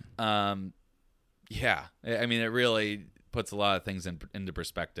 Right. Yeah. I mean, it really puts a lot of things into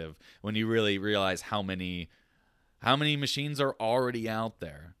perspective when you really realize how many machines are already out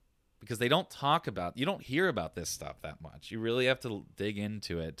there, because you don't hear about this stuff that much. You really have to dig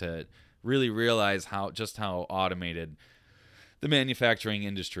into it to really realize how automated the manufacturing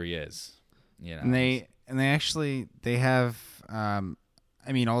industry is. And they have,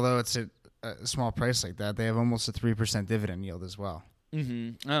 although it's a small price like that, they have almost a 3% dividend yield as well.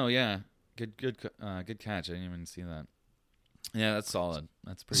 Mm-hmm. Oh yeah, good catch. I didn't even see that. Yeah, that's solid.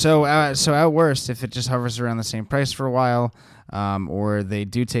 That's pretty. So at worst, if it just hovers around the same price for a while, or they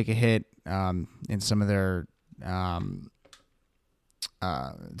do take a hit in some of their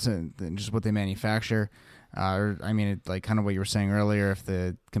just what they manufacture, like kind of what you were saying earlier, if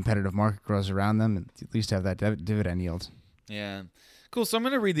the competitive market grows around them, at least have that dividend yield. Yeah. Cool. So I'm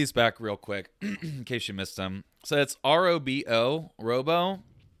going to read these back real quick in case you missed them. So it's ROBO, Robo,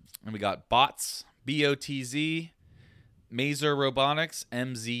 and we got BOTZ, BOTZ, Mazor Robotics,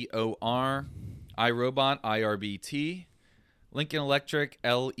 MZOR, iRobot, IRBT, Lincoln Electric,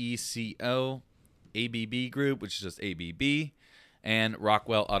 LECO, ABB Group, which is just ABB, and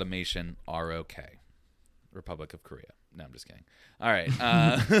Rockwell Automation, ROK, Republic of Korea. No, I'm just kidding. All right.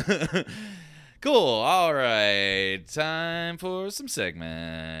 Cool. All right. Time for some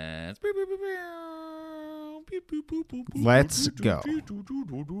segments. Let's go.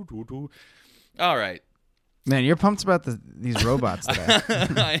 All right. Man, you're pumped about these robots today.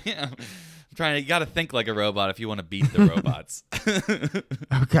 I am. I'm trying to. You got to think like a robot if you want to beat the robots.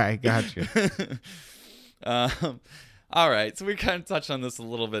 Okay, gotcha. All right. So we kind of touched on this a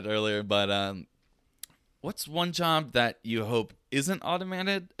little bit earlier, but what's one job that you hope isn't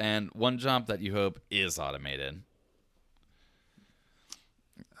automated, and one job that you hope is automated?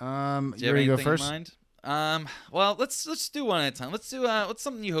 You Do you have ready to go anything first? in mind? Well, let's do one at a time. Let's do what's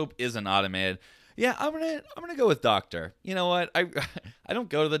something you hope isn't automated. Yeah, I'm gonna go with doctor. You know what? I don't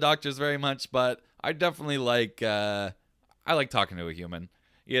go to the doctors very much, but I definitely like I like talking to a human.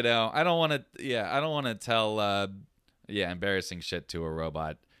 You know, I don't want to tell embarrassing shit to a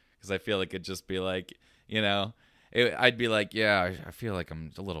robot, because I feel like it'd just be like, you know, I'd be like, yeah, I feel like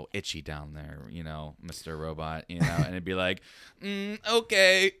I'm a little itchy down there, you know, Mr. Robot, you know, and it'd be like,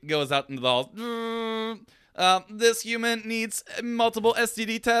 okay, goes out into the halls. This human needs multiple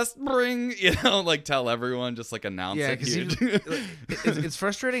STD tests. Bring, you know, like tell everyone, just like announce Yeah, it. because it's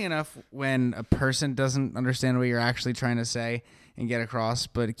frustrating enough when a person doesn't understand what you're actually trying to say and get across.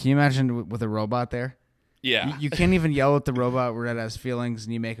 But can you imagine with a robot there? Yeah. You can't even yell at the robot where it has feelings,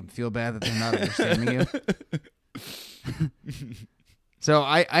 and you make them feel bad that they're not understanding you. So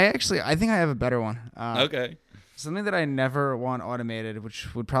I think I have a better one. Okay. Something that I never want automated,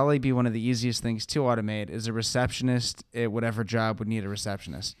 which would probably be one of the easiest things to automate, is a receptionist at whatever job would need a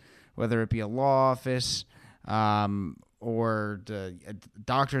receptionist, whether it be a law office or a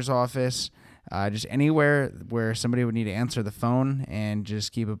doctor's office, just anywhere where somebody would need to answer the phone and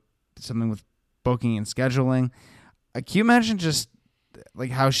just keep something with booking and scheduling. Can you imagine just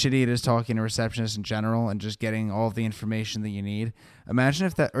like how shitty it is talking to receptionists in general and just getting all of the information that you need? Imagine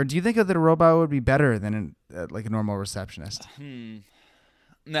if that, or do you think that a robot would be better than like a normal receptionist?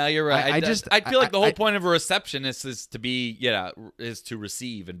 No, you're right. I feel like the whole I- point of a receptionist is to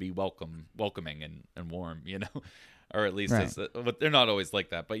receive and be welcoming and warm, you know, or at least Right. but they're not always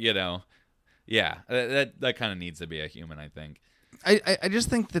like that. But you know, yeah, that kind of needs to be a human, I think. I just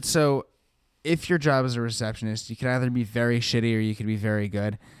think that, so if your job is a receptionist, you could either be very shitty or you could be very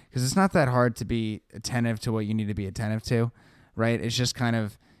good, because it's not that hard to be attentive to what you need to be attentive to, right? It's just kind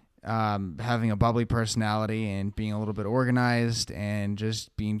of having a bubbly personality and being a little bit organized and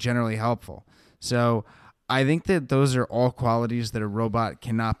just being generally helpful. So I think that those are all qualities that a robot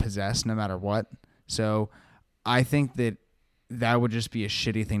cannot possess no matter what. So I think that would just be a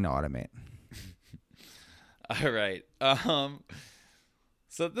shitty thing to automate. All right.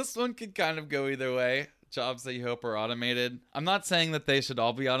 So this one could kind of go either way. Jobs that you hope are automated. I'm not saying that they should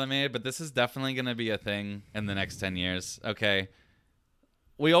all be automated, but this is definitely going to be a thing in the next 10 years. Okay.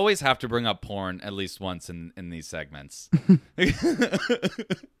 We always have to bring up porn at least once in these segments.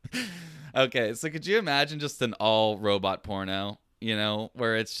 Okay, so could you imagine just an all robot porno, you know,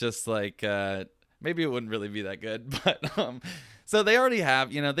 where it's just like, maybe it wouldn't really be that good, but, so they already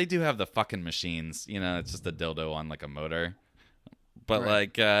have, you know, they do have the fucking machines, you know, it's just a dildo on like a motor. But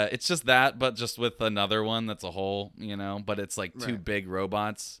Right. like, it's just that, but just with another one that's a hole, you know, but it's like two Right. big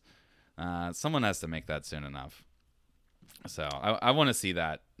robots. Someone has to make that soon enough. So I want to see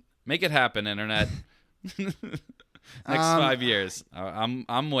that. Make it happen, internet. Next 5 years.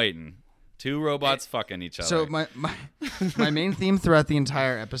 I'm waiting. Two robots fucking each other. So my main theme throughout the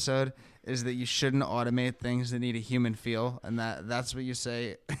entire episode is that you shouldn't automate things that need a human feel, and that's what you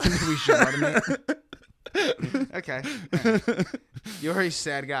say we should automate. Okay. You're a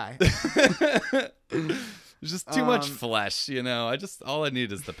sad guy. There's just too much flesh, you know. All I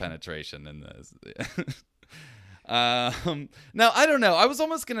need is the penetration in this. Now I don't know. I was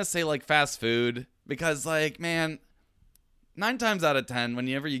almost gonna say like fast food, because like, man, 9 times out of 10,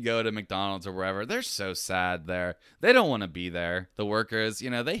 whenever you go to McDonald's or wherever, they're so sad there. They don't want to be there. The workers, you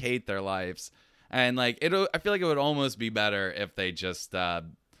know, they hate their lives, and like I feel like it would almost be better if they just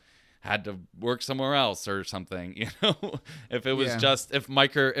had to work somewhere else or something, you know. If it was Yeah. just if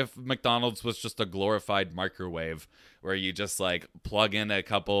McDonald's was just a glorified microwave where you just like plug in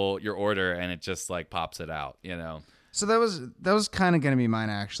your order and it just like pops it out, you know. So that was kind of going to be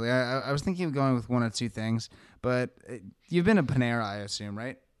mine, actually. I was thinking of going with one of two things, but you've been to Panera, I assume,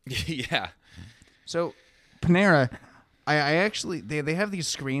 right? Yeah. So Panera, I actually they have these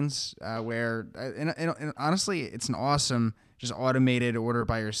screens where and honestly it's an awesome just automated order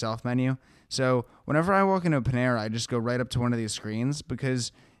by yourself menu. So whenever I walk into a Panera, I just go right up to one of these screens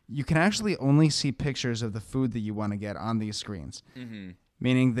because you can actually only see pictures of the food that you want to get on these screens. Mm-hmm.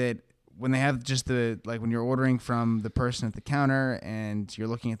 Meaning that when they have just when you're ordering from the person at the counter and you're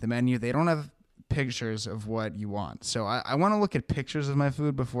looking at the menu, they don't have pictures of what you want. So I want to look at pictures of my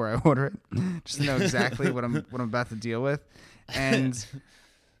food before I order it, just to know exactly what I'm about to deal with. And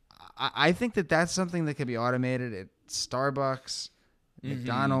I think that that's something that could be automated at Starbucks,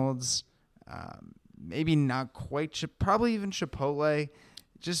 McDonald's, maybe not quite, probably even Chipotle,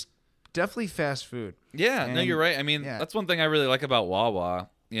 just definitely fast food. Yeah, and, no, you're right. I mean, that's one thing I really like about Wawa.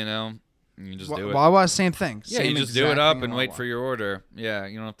 You know, you just do it. Wawa, same thing. Yeah, you just do it up and wait for your order. Yeah,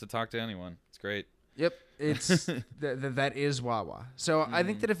 you don't have to talk to anyone. It's great. Yep, it's that is Wawa. So I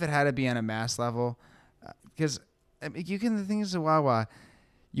think that if it had to be on a mass level, because the thing is, Wawa,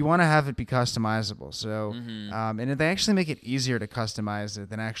 you want to have it be customizable. So, and they actually make it easier to customize it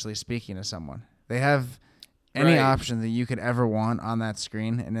than actually speaking to someone. They have any option that you could ever want on that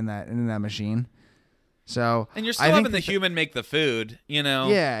screen and in that machine. So, and you're still having the human make the food, you know?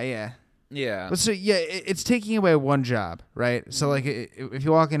 Yeah. But so it's taking away one job, right? So like if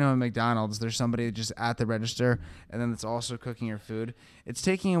you walk into a McDonald's, there's somebody just at the register, and then it's also cooking your food. It's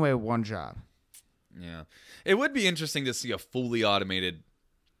taking away one job. Yeah, it would be interesting to see a fully automated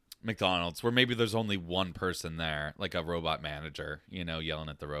McDonald's where maybe there's only one person there, like a robot manager, you know, yelling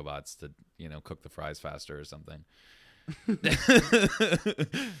at the robots to, you know, cook the fries faster or something.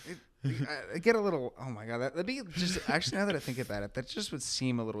 I get a little. Oh my god, that'd be just actually. Now that I think about it, that just would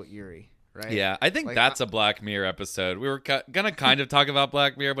seem a little eerie, right? Yeah, I think that's a Black Mirror episode. We were gonna kind of talk about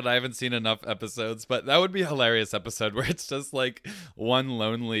Black Mirror, but I haven't seen enough episodes. But that would be a hilarious episode where it's just like one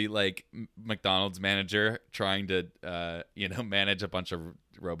lonely like McDonald's manager trying to, manage a bunch of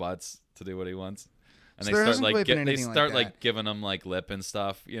robots to do what he wants, and so they start like giving him like lip and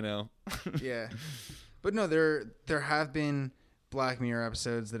stuff, you know? Yeah, but no, there have been Black Mirror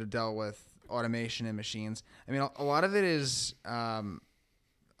episodes that have dealt with automation and machines. I mean, a lot of it is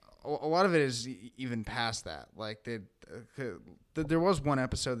even past that. Like there was one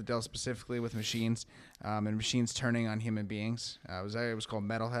episode that dealt specifically with machines and machines turning on human beings. It was called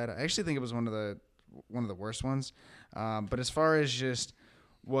Metalhead. I actually think it was one of the worst ones. But as far as just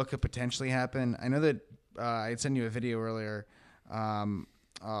what could potentially happen, I know that I had sent you a video earlier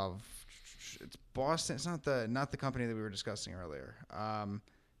of. It's Boston. It's not the company that we were discussing earlier.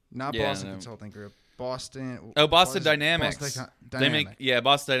 Boston Consulting Group. Boston. Oh, Boston Dynamics. Dynamics.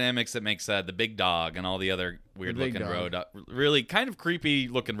 Boston Dynamics that makes the Big Dog and all the other weird looking really kind of creepy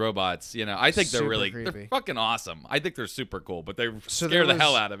looking robots. You know, I think they're fucking awesome. I think they're super cool, but they scare the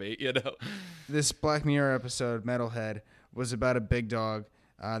hell out of me. You know, this Black Mirror episode, Metalhead, was about a big dog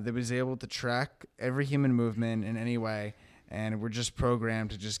that was able to track every human movement in any way. And we're just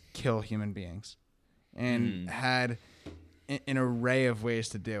programmed to just kill human beings, and had an array of ways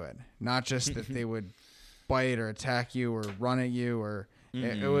to do it. Not just that they would bite or attack you or run at you, or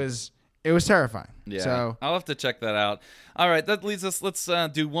it was terrifying. Yeah, so I'll have to check that out. All right, that leads us. Let's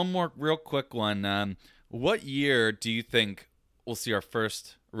do one more real quick one. What year do you think we'll see our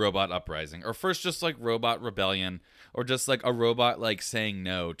first robot uprising, or first just like robot rebellion, or just like a robot like saying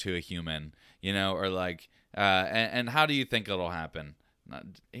no to a human, you know, or like. And how do you think it'll happen?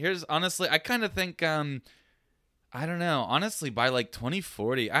 Here's honestly, I kind of think, I don't know. Honestly, by like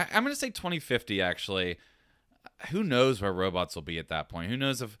 2040, I'm going to say 2050, actually. Who knows where robots will be at that point? Who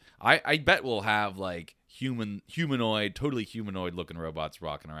knows if I bet we'll have like totally humanoid looking robots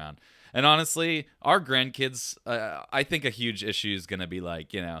walking around. And honestly, our grandkids, I think a huge issue is going to be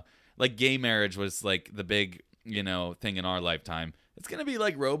like, you know, like gay marriage was like the big, you know, thing in our lifetime. It's going to be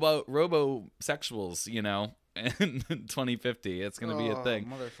like robosexuals, you know, in 2050. It's going to be a thing.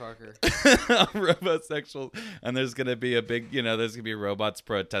 Motherfucker. Robosexuals. And there's going to be a big, you know, there's going to be robots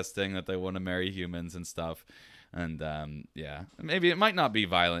protesting that they want to marry humans and stuff. And, yeah, maybe it might not be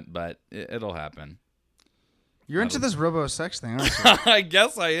violent, but it'll happen. You're into this robo-sex thing, aren't you? I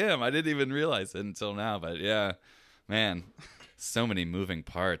guess I am. I didn't even realize it until now, but yeah, man, so many moving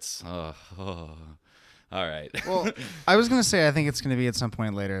parts. Oh. All right. Well, I was going to say I think it's going to be at some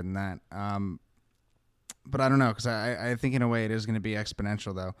point later than that. But I don't know, because I think in a way it is going to be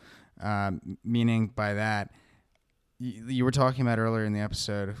exponential, though. Meaning by that, you were talking about earlier in the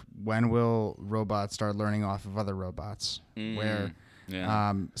episode, when will robots start learning off of other robots? Where?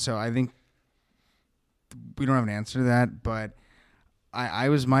 Yeah. So I think we don't have an answer to that, but my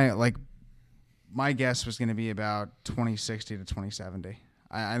guess was going to be about 2060 to 2070.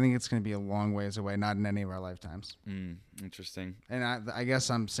 I think it's going to be a long ways away, not in any of our lifetimes. Interesting. And I guess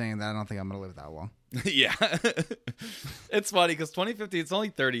I'm saying that I don't think I'm going to live that long. Yeah. It's funny because 2050, it's only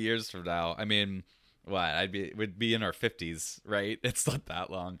 30 years from now. I mean, what? We'd be in our 50s, right? It's not that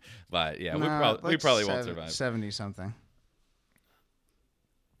long. But yeah, we probably won't survive. 70 something.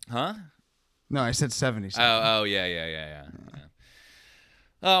 Huh? No, I said 70 something. Oh, yeah.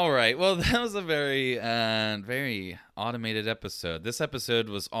 All right. Well, that was a very, very automated episode. This episode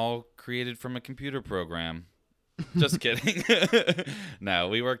was all created from a computer program. Just kidding. No,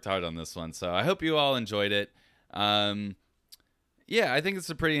 we worked hard on this one. So I hope you all enjoyed it. Yeah, I think it's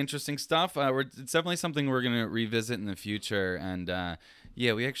some pretty interesting stuff. It's definitely something we're going to revisit in the future. And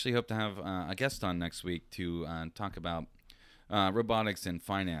yeah, we actually hope to have a guest on next week to talk about robotics and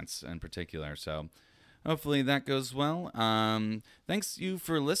finance in particular. So hopefully that goes well. Thanks you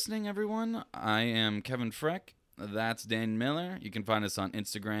for listening, everyone. I am Kevin Freck. That's Dan Miller. You can find us on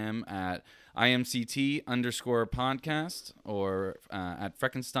Instagram at IMCT_podcast or at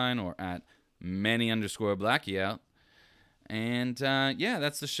Freckenstein or at Manny_Blackie. And yeah,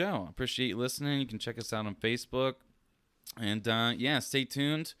 that's the show. Appreciate you listening. You can check us out on Facebook. And yeah, stay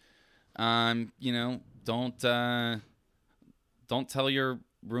tuned. Don't tell your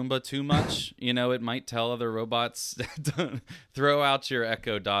Roomba too much. It might tell other robots. Don't throw out your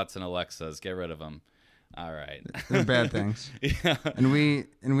Echo Dots and Alexas. Get rid of them. All right. They're bad things. Yeah. And we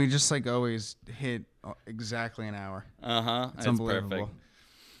just like always hit exactly an hour. It's unbelievable. perfect.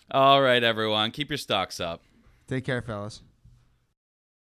 All right, everyone. Keep your stocks up. Take care, fellas.